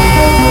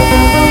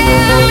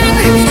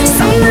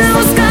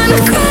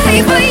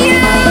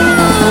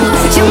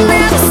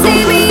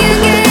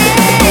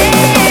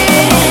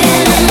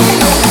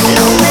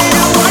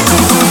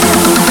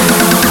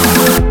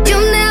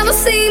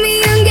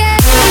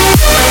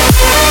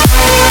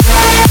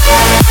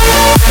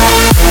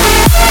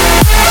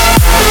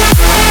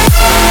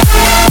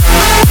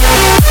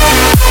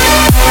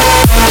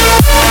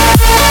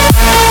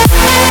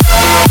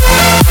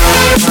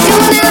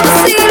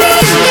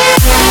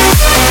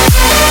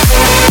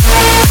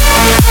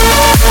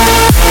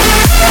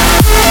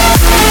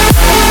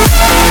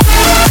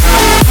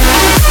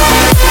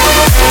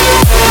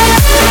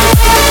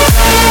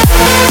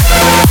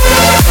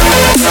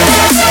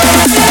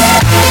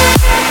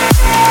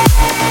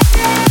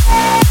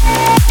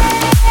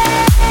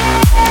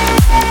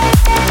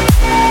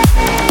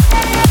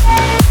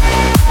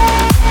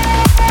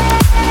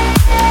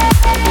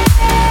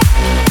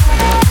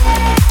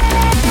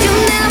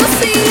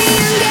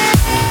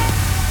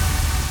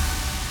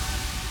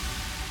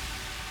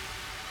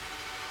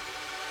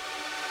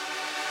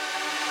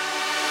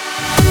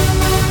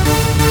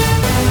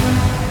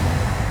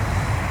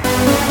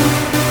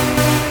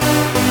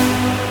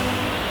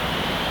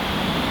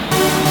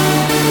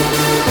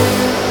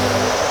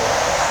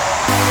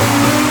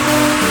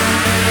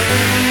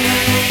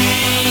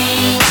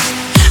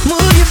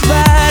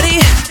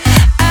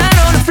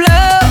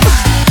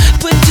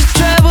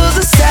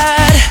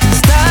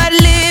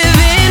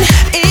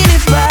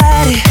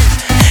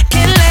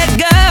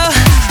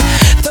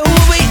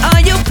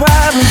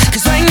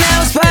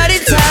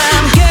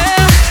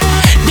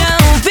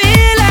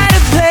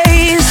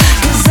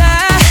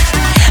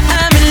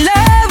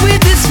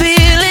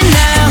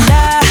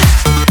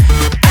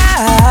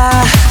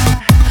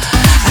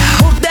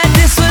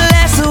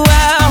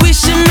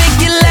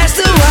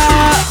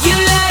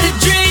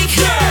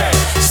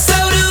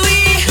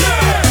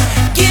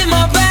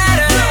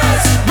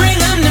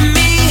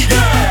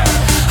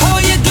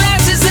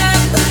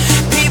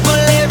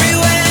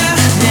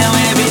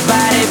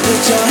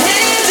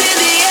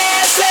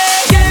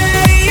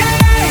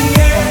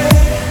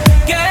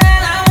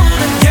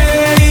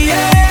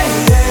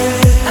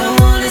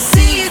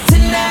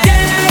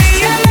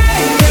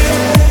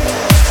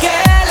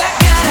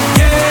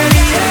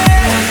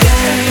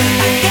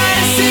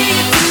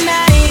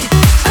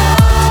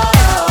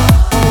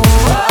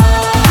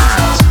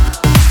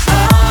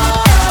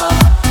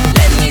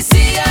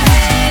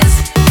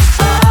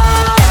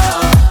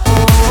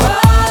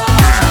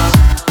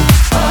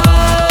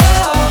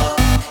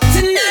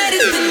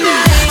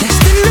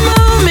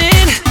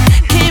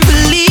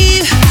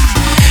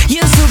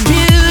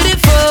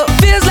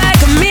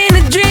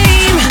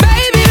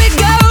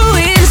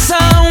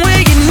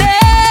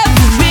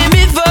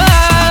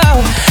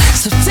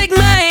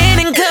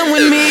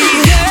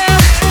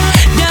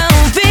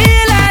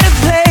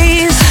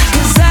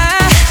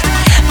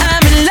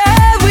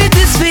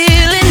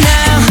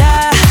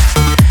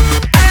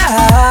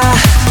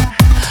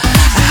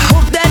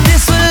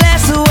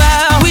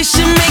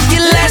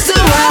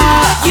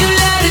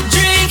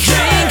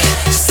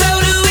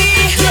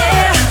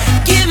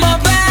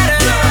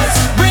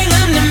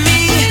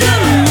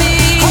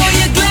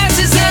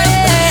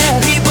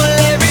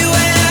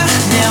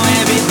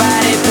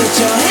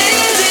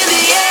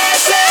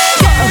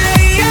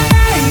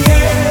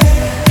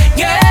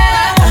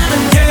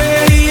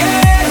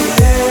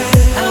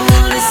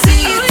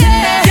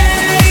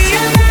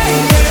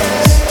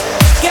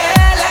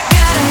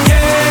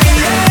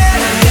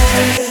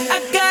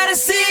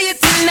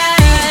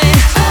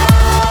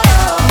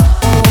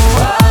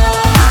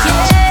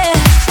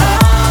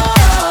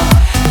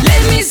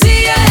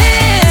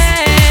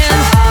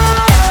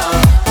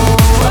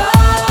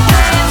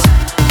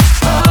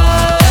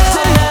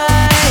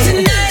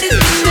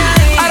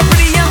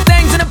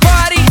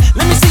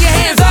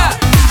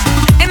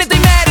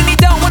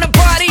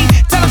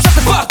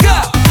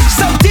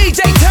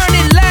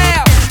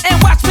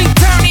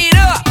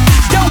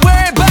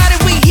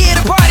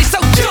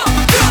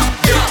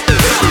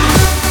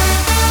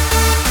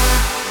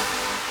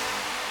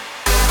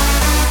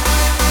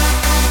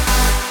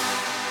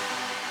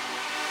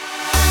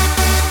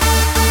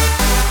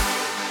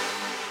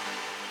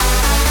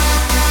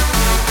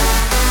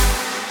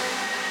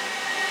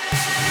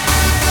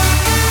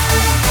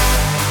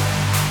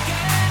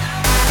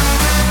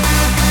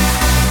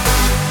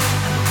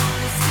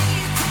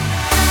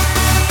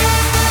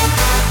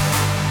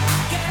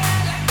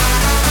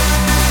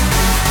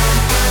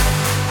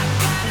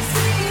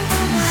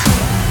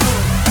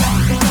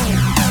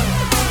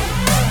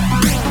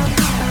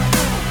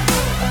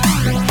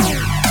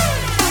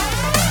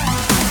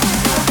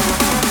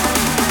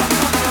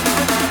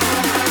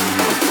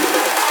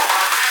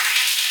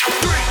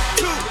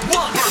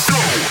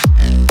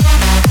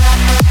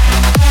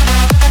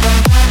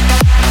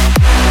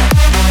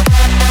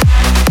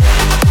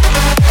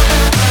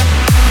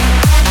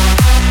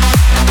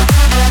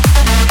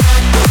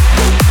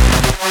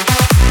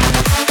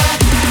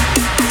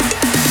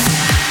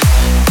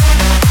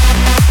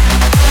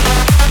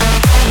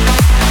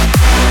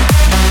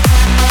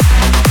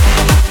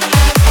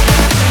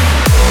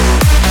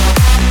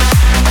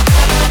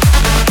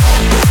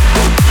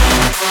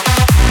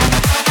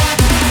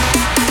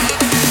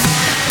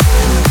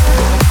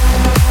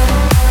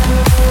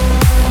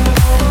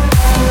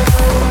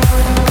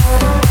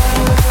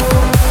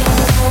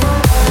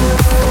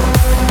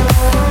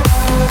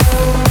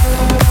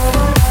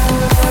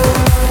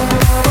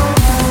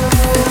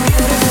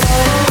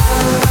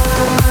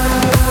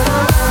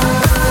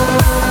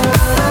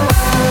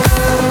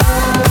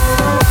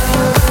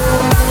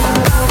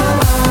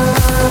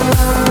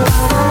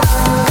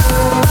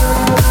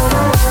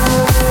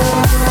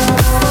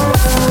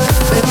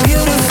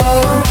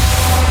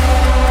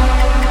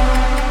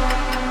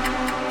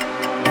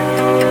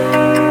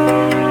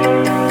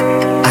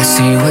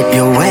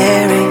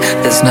 staring,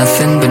 there's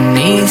nothing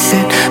beneath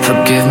it.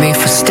 Forgive me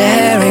for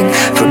staring,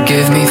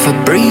 forgive me for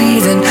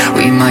breathing.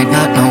 We might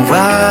not know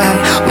why,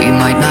 we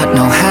might not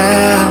know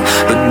how,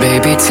 but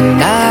baby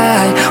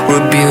tonight,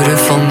 we're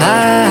beautiful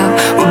now.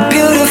 We're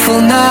beautiful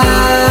now.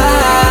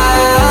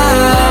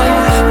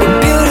 We're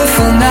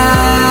beautiful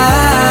now.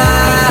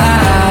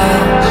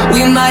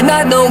 We might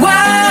not know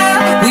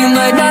why, we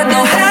might not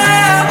know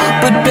how,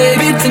 but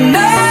baby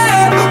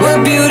tonight,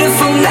 we're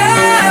beautiful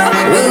now.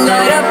 We'll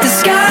light up the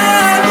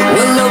sky,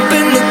 we'll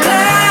open the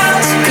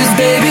clouds, 'cause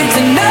baby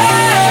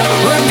tonight,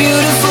 we're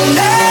beautiful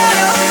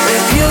now.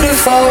 We're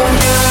beautiful.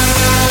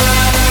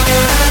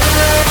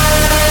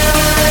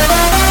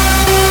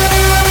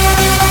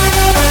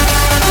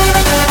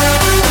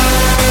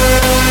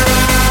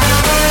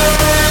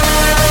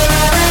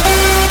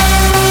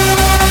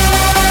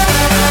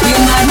 We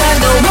might not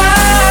know why,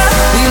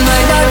 we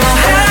might not know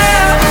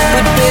how,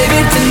 but baby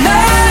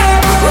tonight,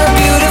 we're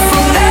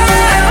beautiful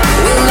now.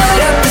 We'll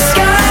light up the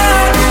sky,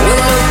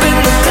 we'll open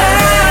the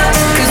clouds,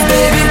 'cause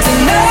baby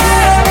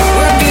tonight,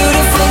 we're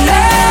beautiful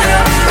now.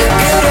 We're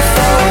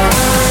beautiful.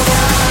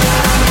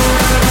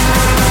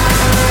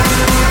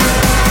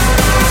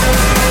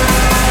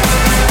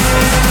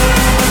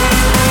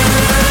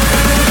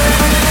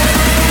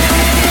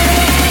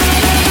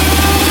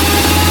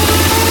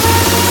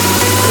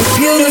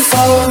 We're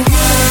beautiful.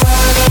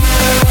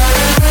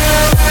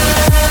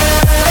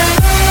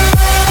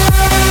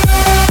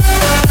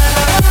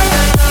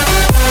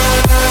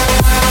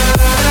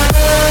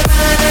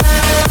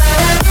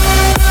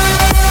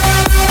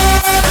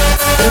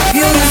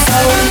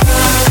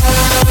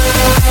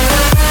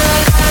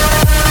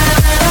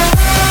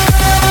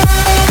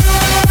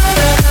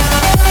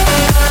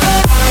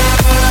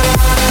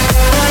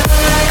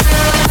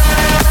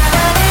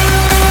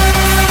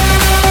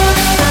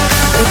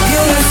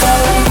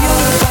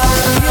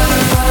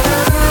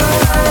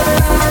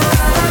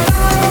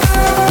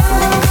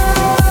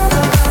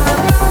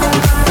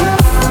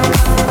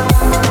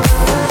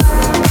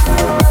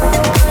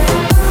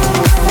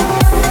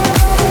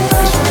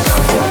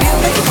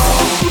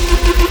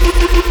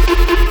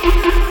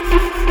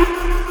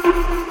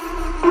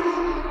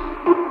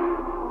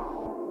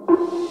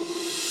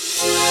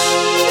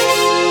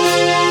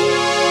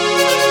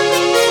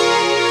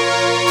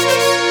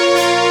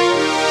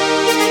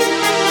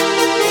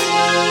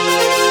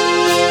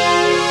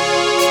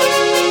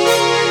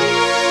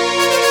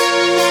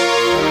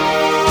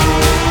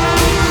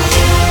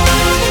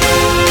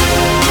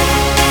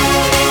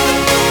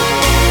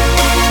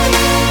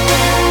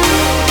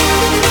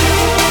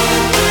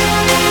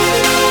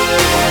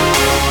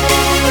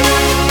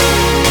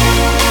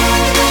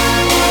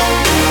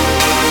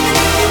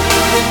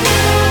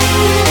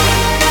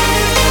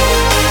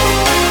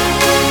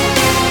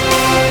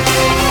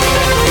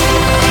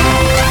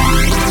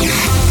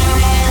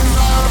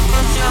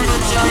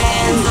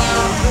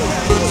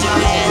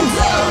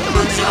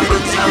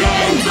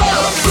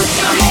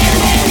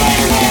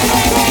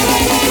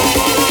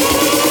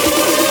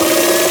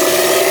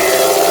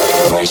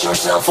 Brace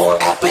yourself for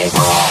epic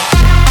rock.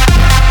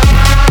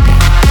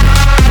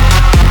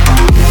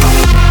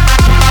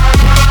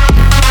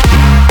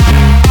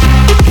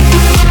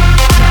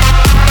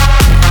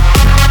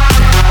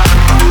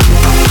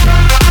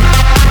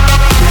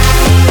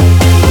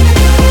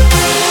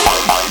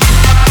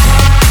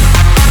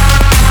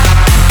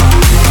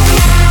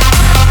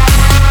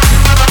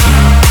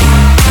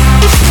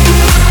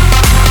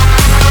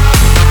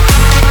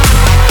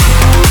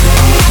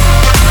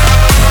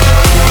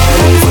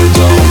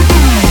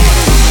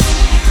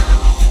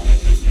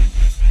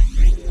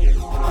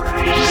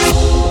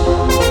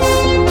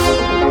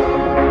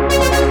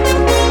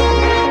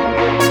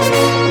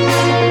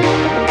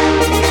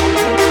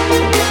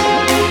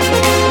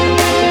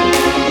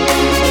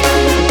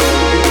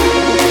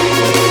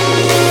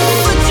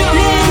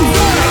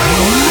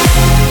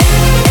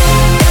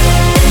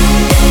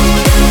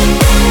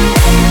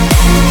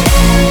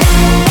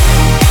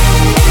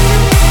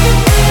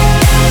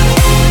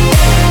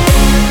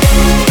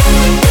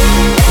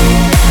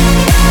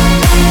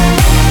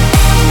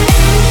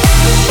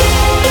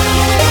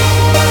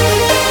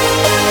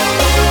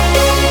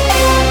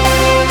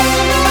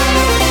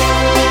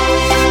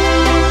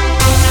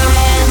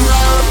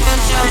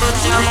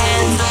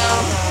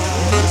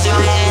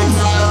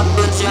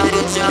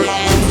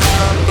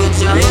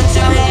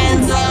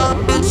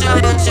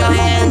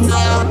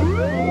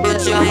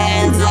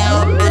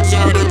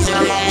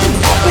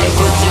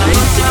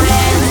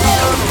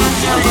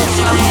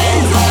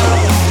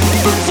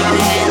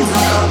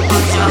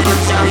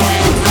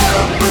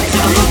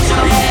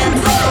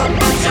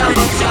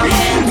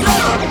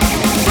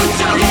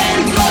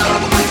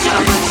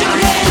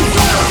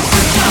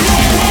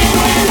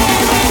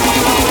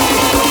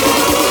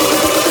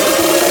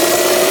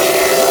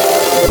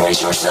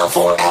 Brace yourself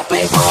for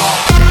epic rock.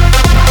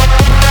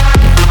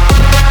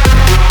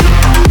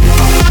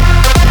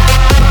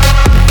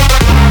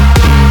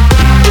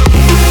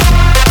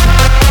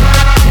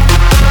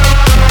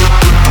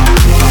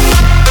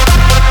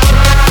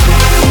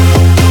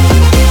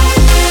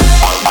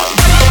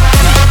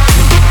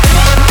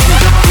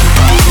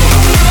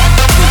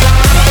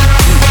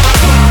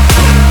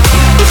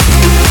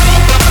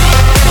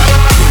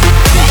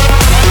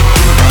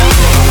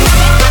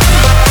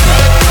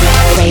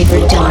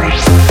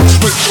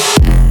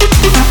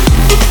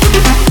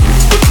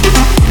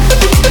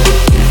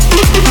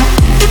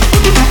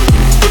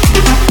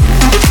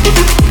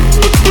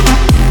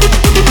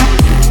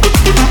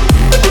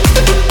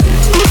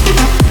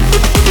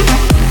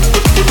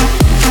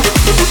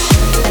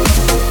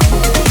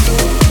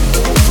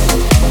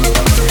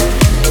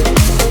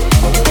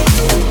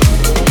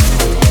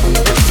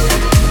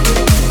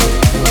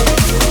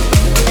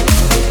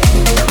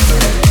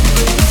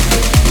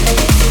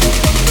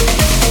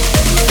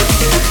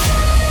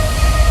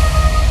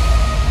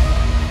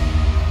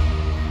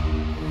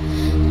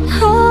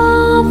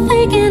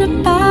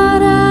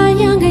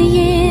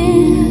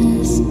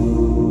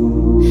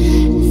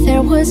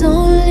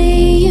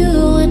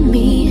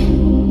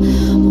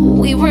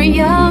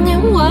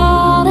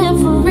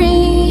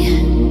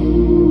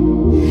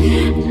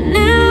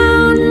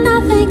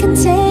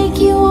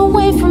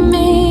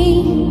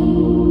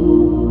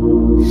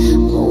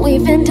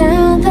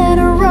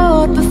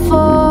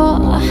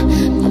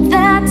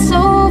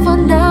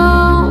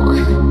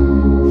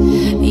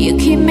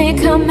 me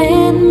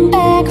coming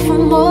back for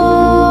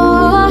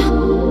more.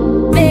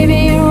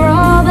 Baby, you're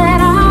all that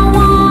I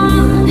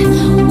want.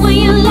 When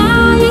you're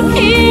lying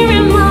here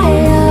in my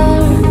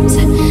arms,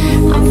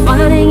 I'm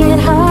finding it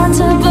hard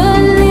to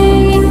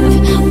believe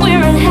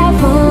we're in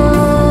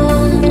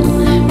heaven.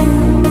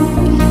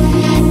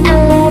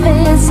 And love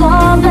is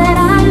all that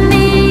I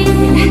need,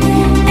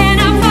 and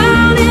I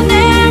found it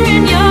there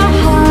in your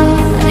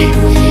heart.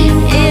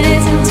 It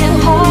isn't too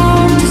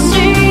hard to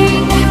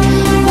see.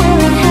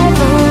 We're in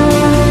heaven.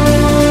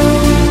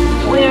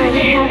 We're in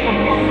heaven.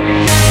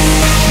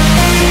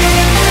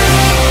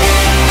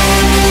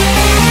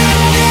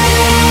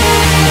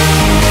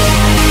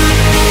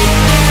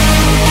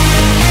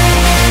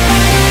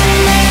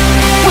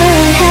 We're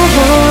in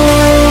heaven.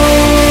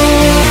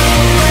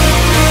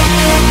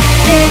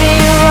 Baby,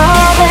 you're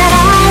all that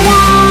I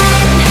want.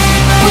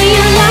 When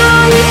you're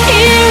lying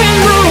here in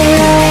my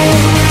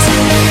arms,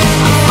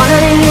 I'm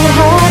finding it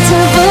hard to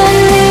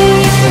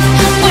believe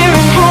we're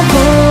in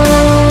heaven.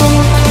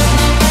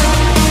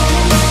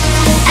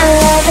 And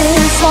love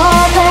is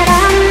all that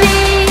I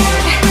need,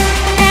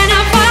 and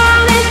I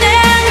found it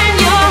there in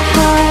your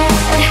heart.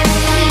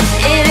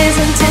 It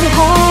isn't too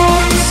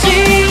hard to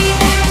see.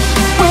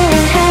 We're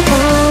in heaven.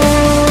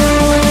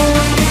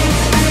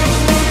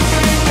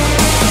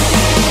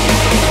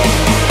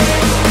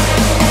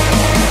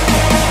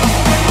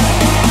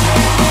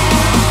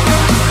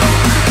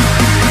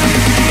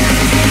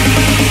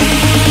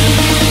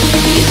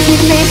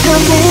 Keep me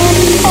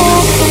coming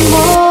back for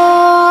more.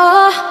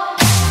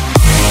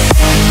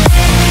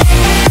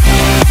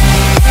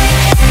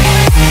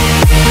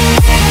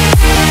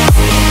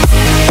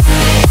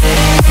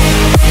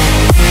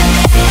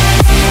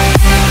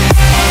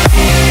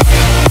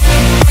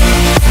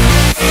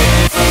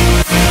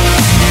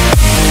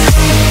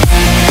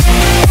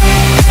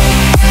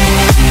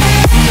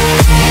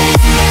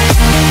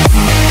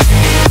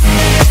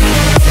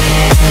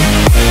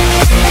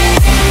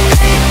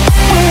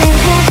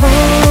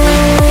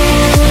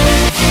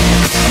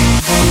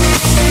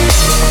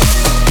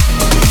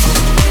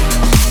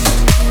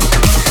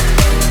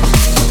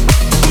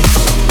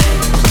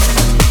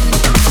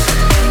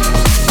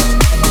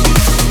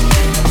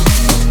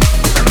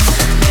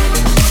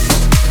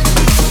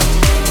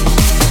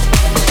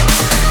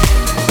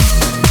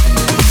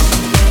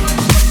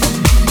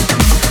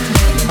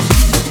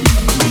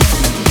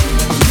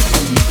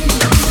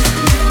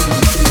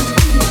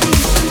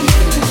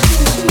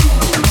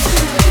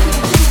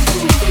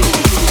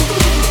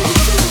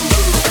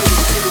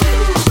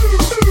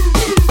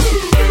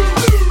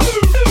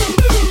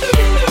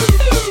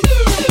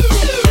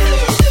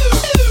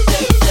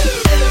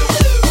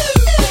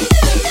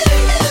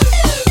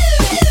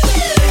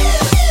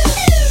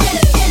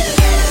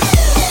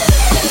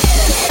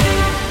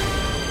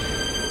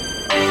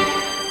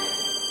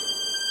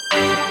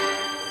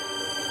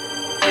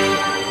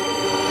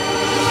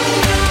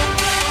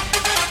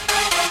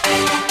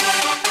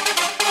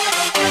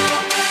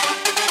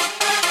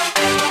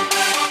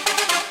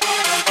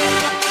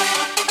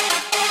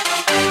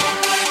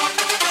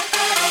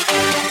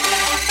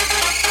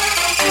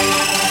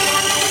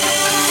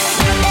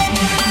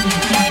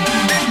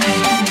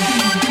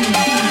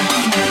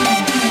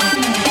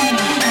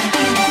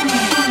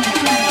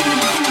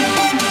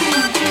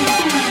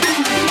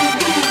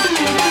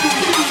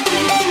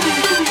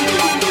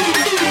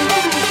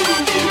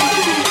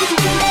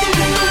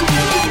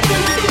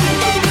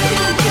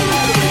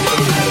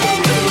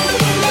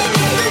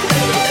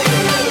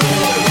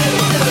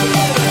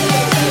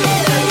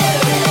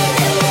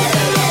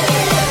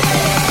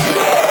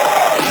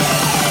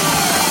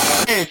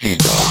 We're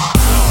in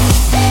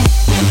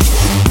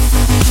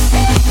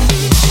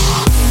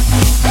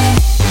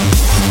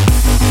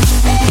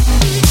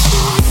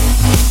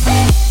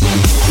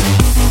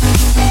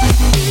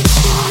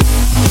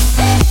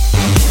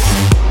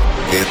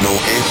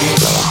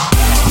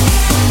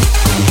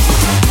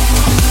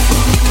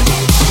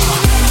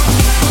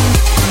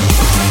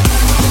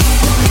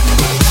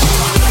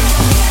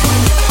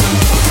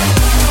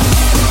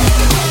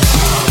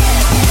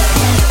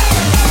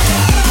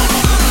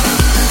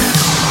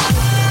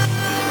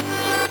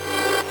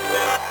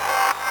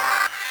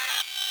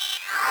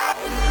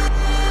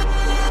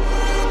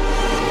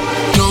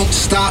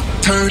Stop,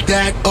 turn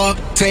that up,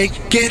 take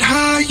it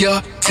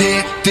higher.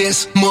 Tear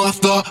this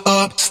mother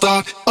up,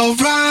 start a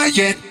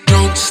riot.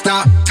 Don't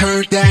stop,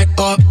 turn that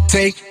up,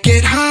 take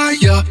it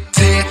higher.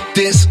 Tear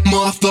this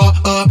mother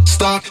up,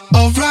 start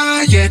a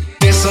riot.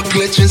 There's a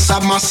glitch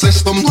inside my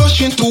system,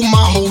 rushing through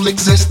my whole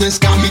existence.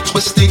 Got me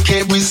twisted,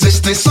 can't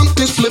resist it.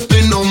 Something's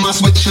flipping on my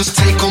switches.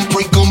 Take 'em,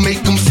 break 'em,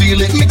 make 'em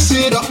feel it. Mix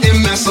it up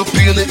and mass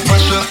appeal it.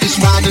 Pressure is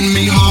riding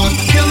me hard.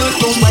 Killer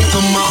goes right to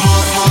my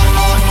heart, heart,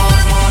 heart,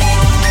 heart, heart.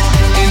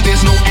 And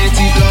there's no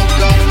antidote,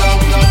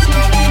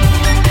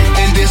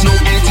 and there's no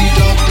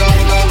antidote,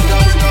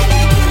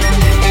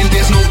 and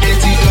there's no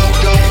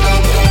antidote,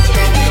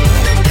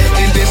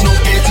 and there's no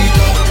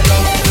antidote.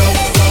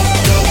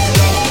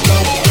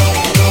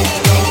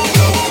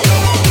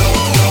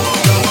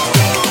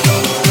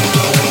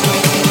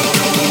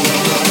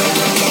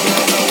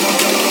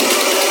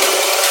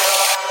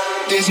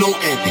 There's no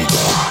empty.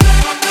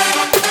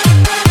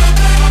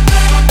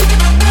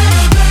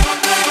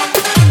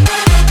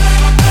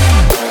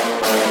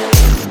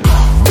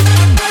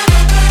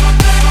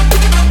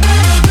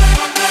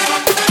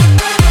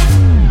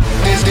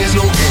 There's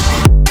no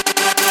empty.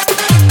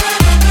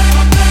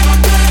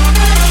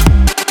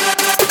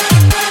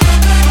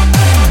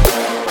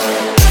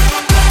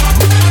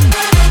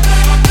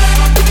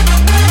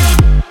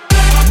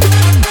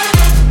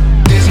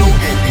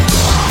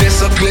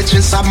 There's a glitch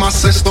inside my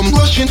system,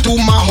 rushing through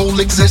my whole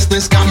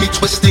existence. Got me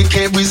twisted,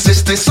 can't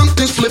resist it.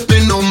 Something's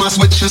flipping on my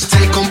switches.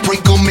 Take 'em,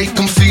 break 'em, make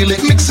 'em feel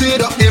it. Mix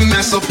it up and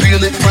mass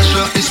appeal it.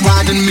 Pressure is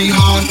riding me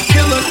hard.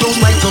 Killer goes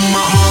right to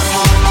my heart.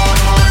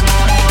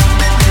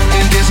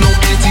 And there's no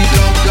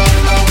antidote.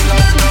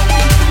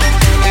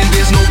 And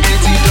there's no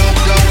antidote.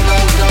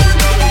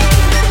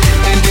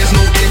 And there's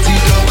no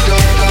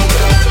antidote.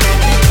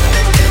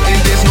 And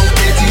there's no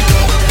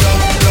antidote.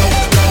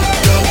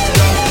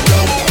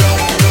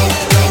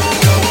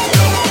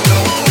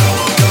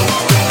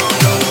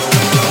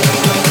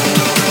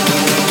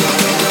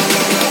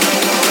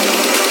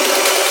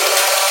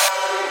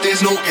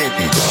 There's no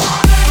antidote.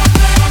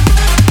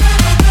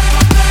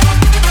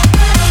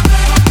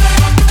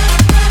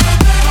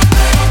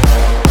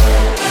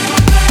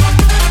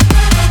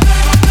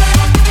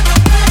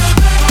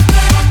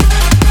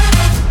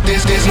 There's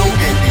no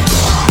antidote.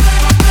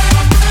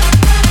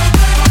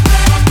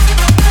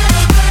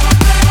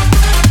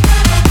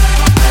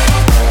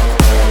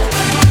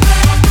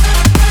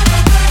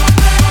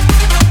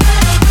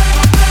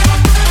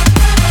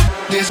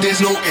 There's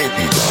no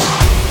antidote.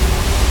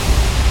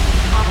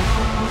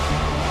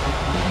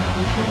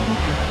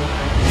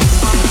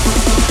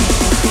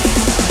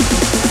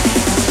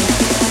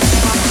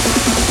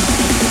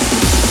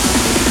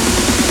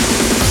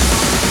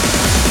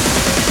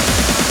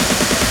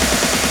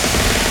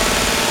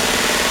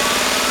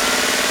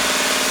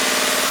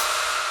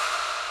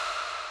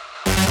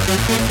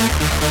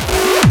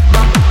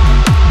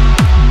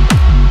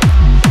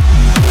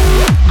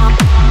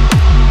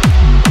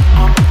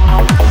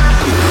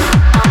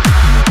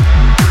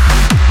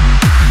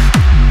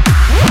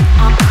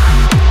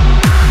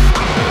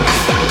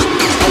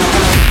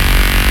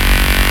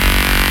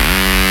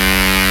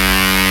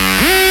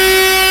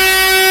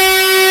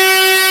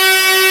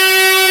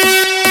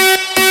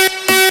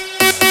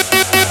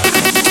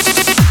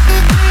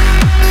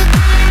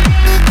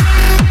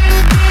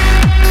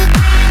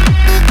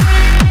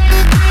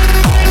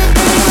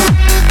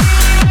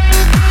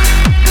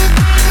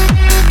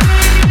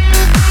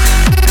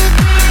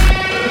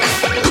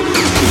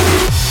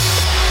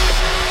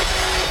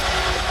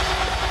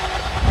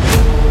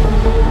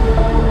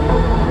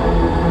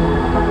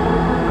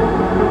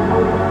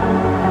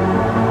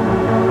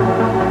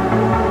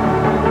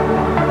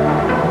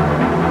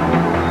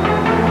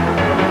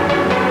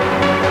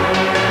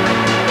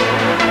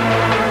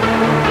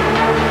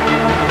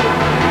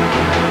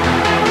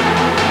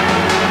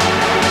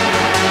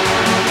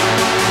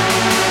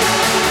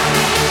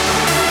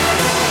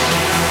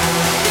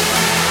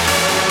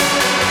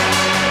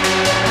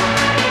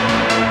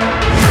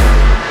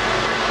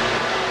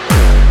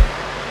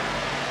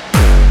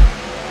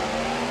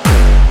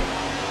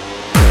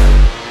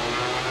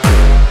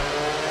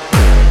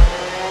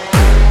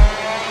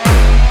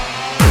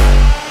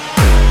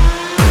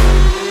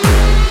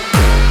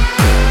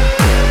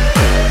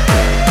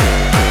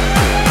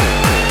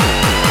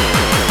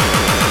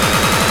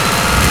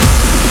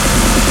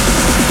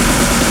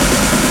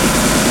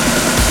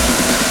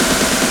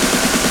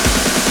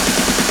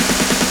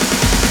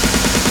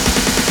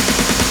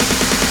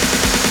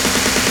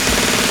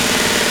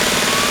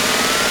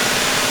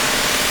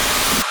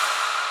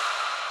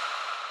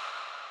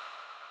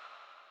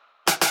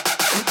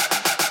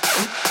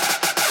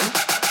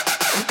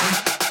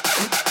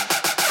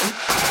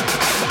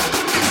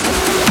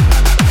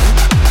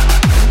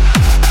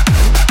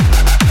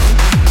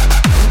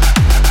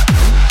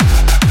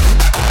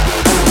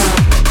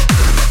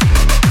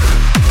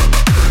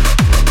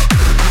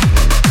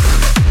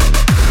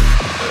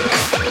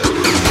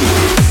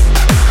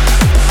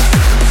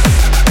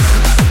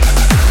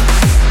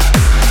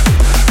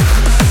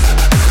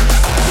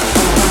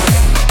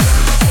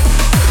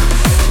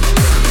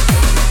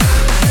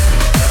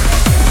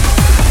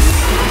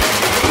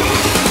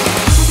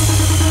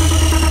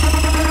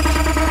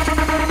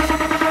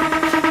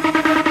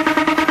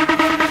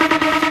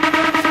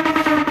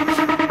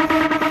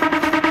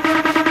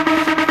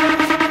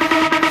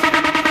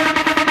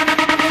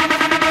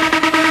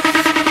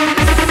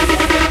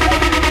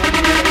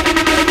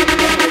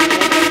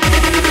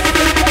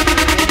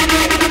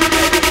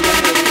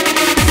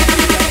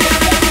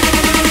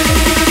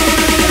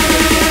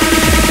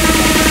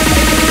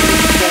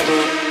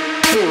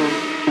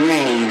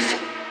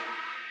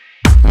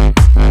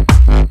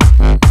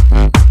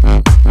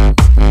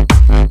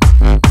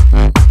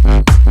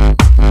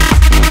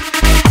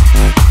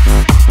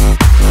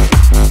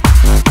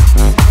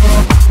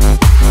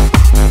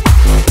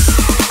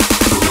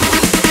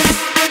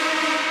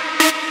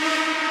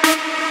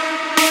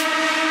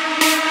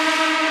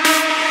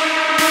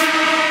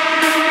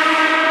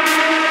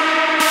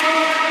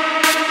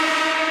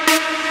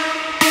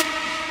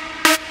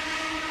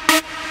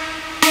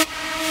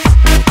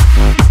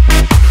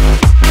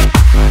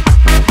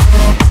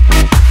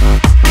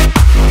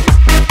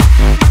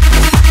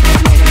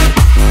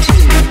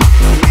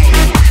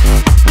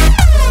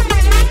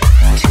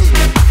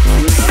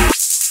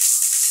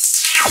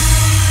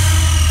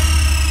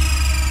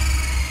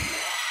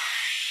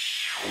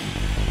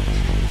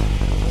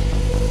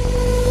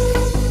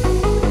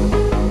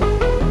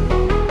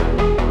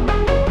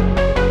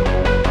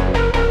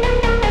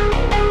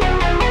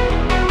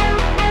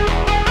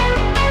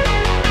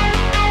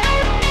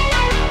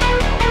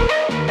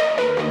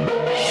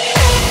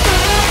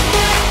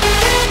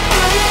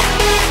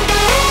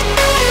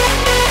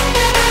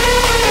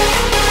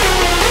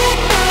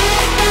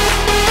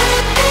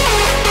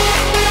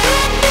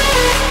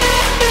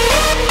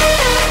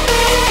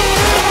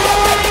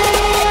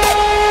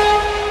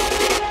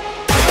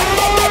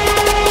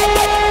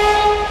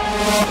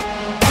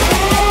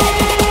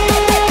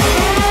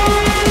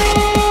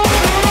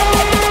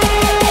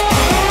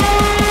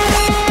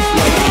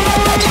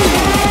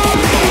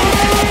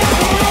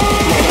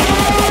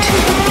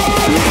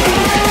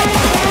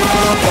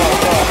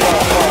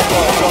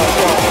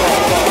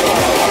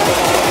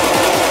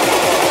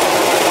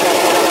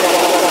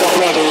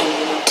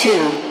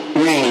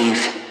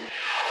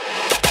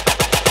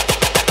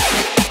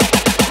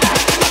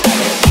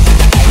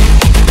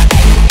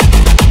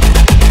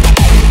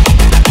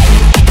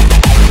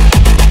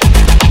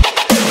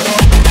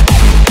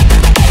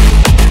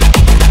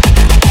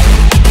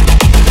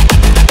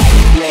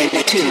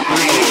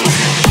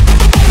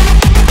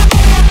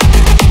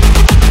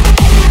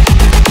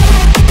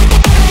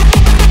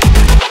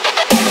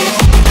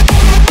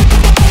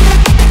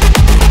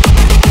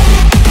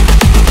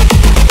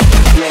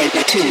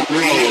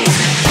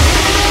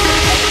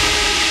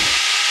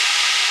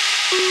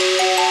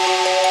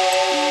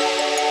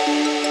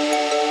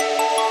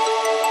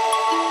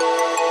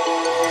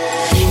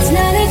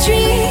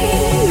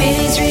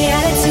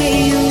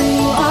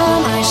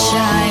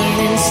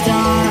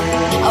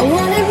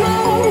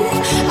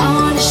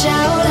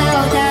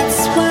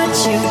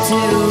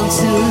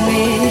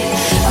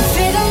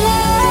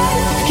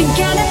 Can't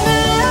get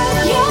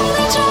enough. You're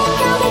the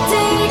drug I'm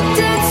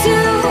addicted to.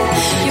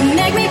 You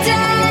make me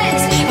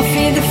dance. I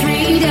feel the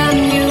freedom.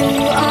 You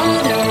are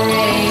the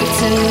rape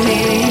to me.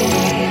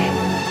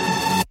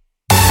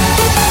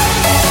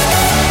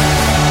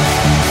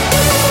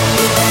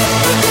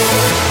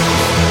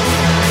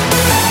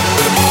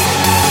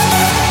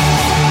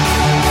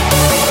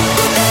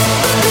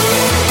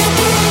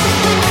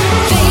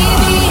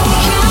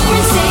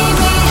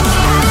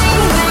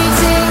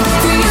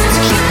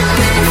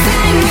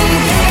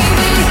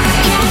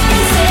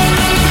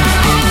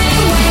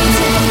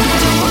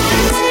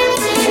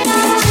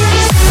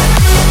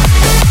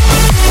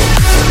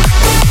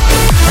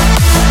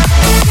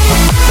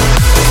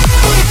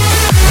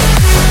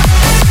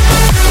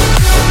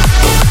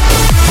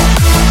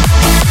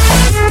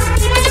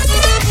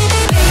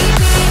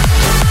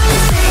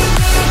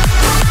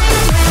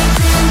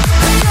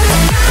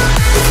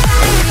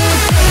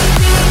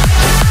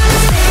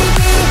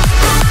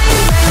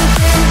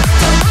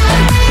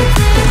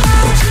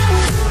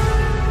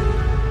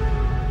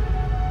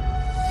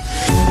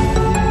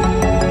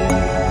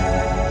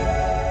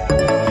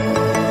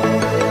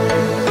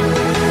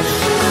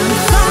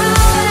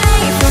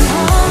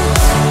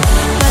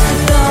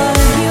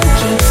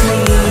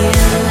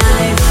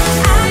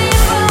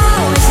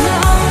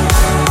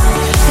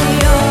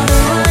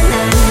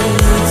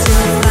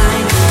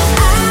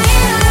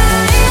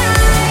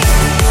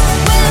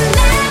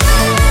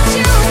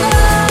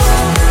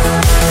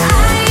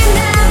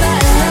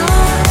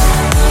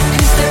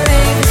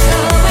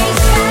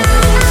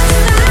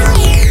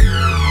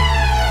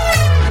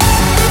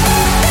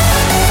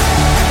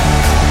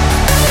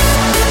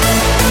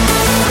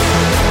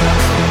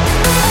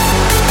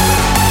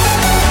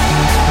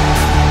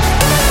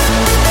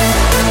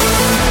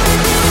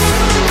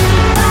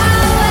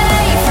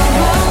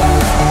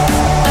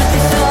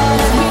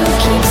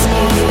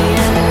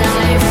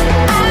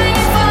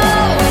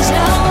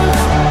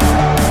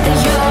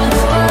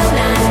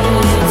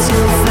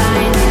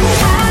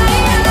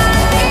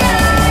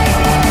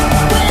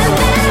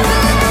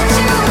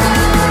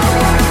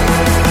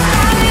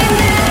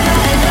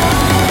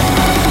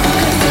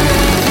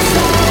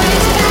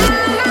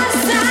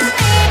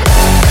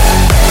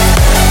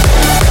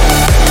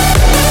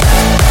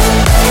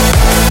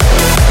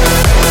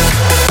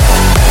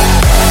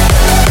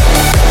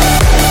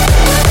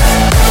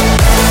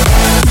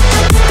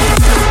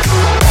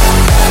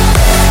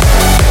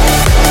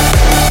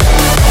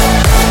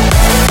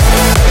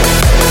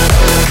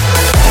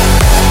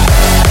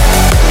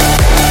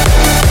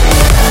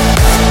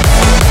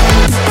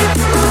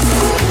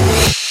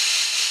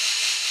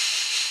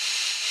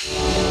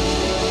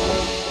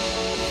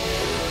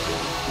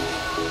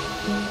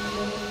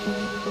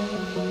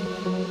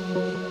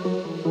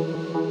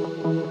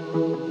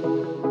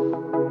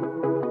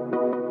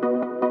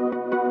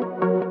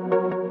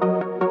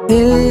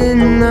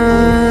 In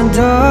the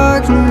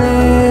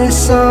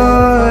darkness, all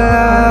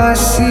I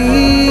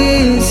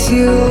see is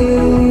you.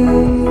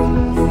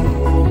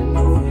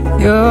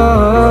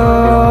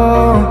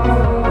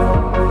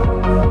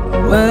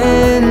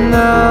 When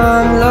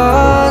I'm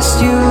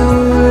lost, you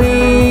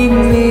lead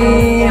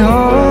me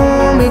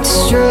home.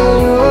 It's true.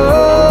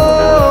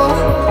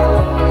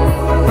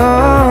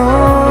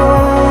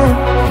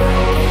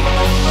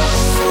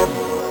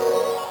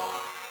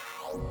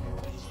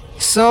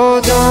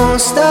 So don't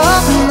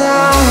stop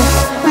now.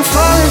 I'm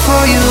falling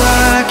for you,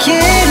 I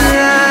can't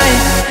lie.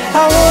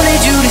 I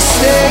wanted you to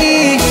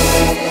stay,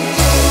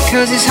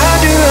 'cause it's hard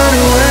to run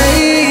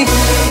away.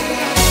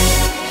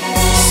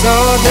 So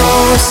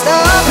don't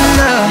stop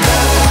now.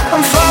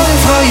 I'm falling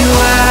for you,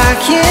 I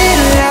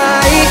can't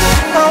lie.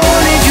 I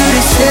wanted you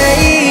to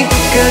stay,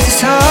 'cause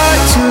it's hard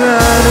to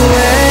run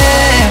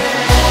away.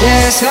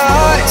 Yeah, it's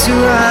hard to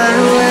run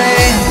away.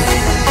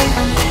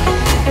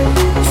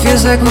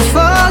 Feels like we're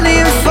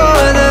falling for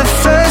the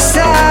first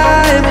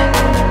time,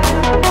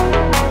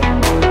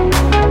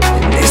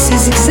 and this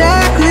is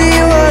exactly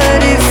what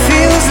it feels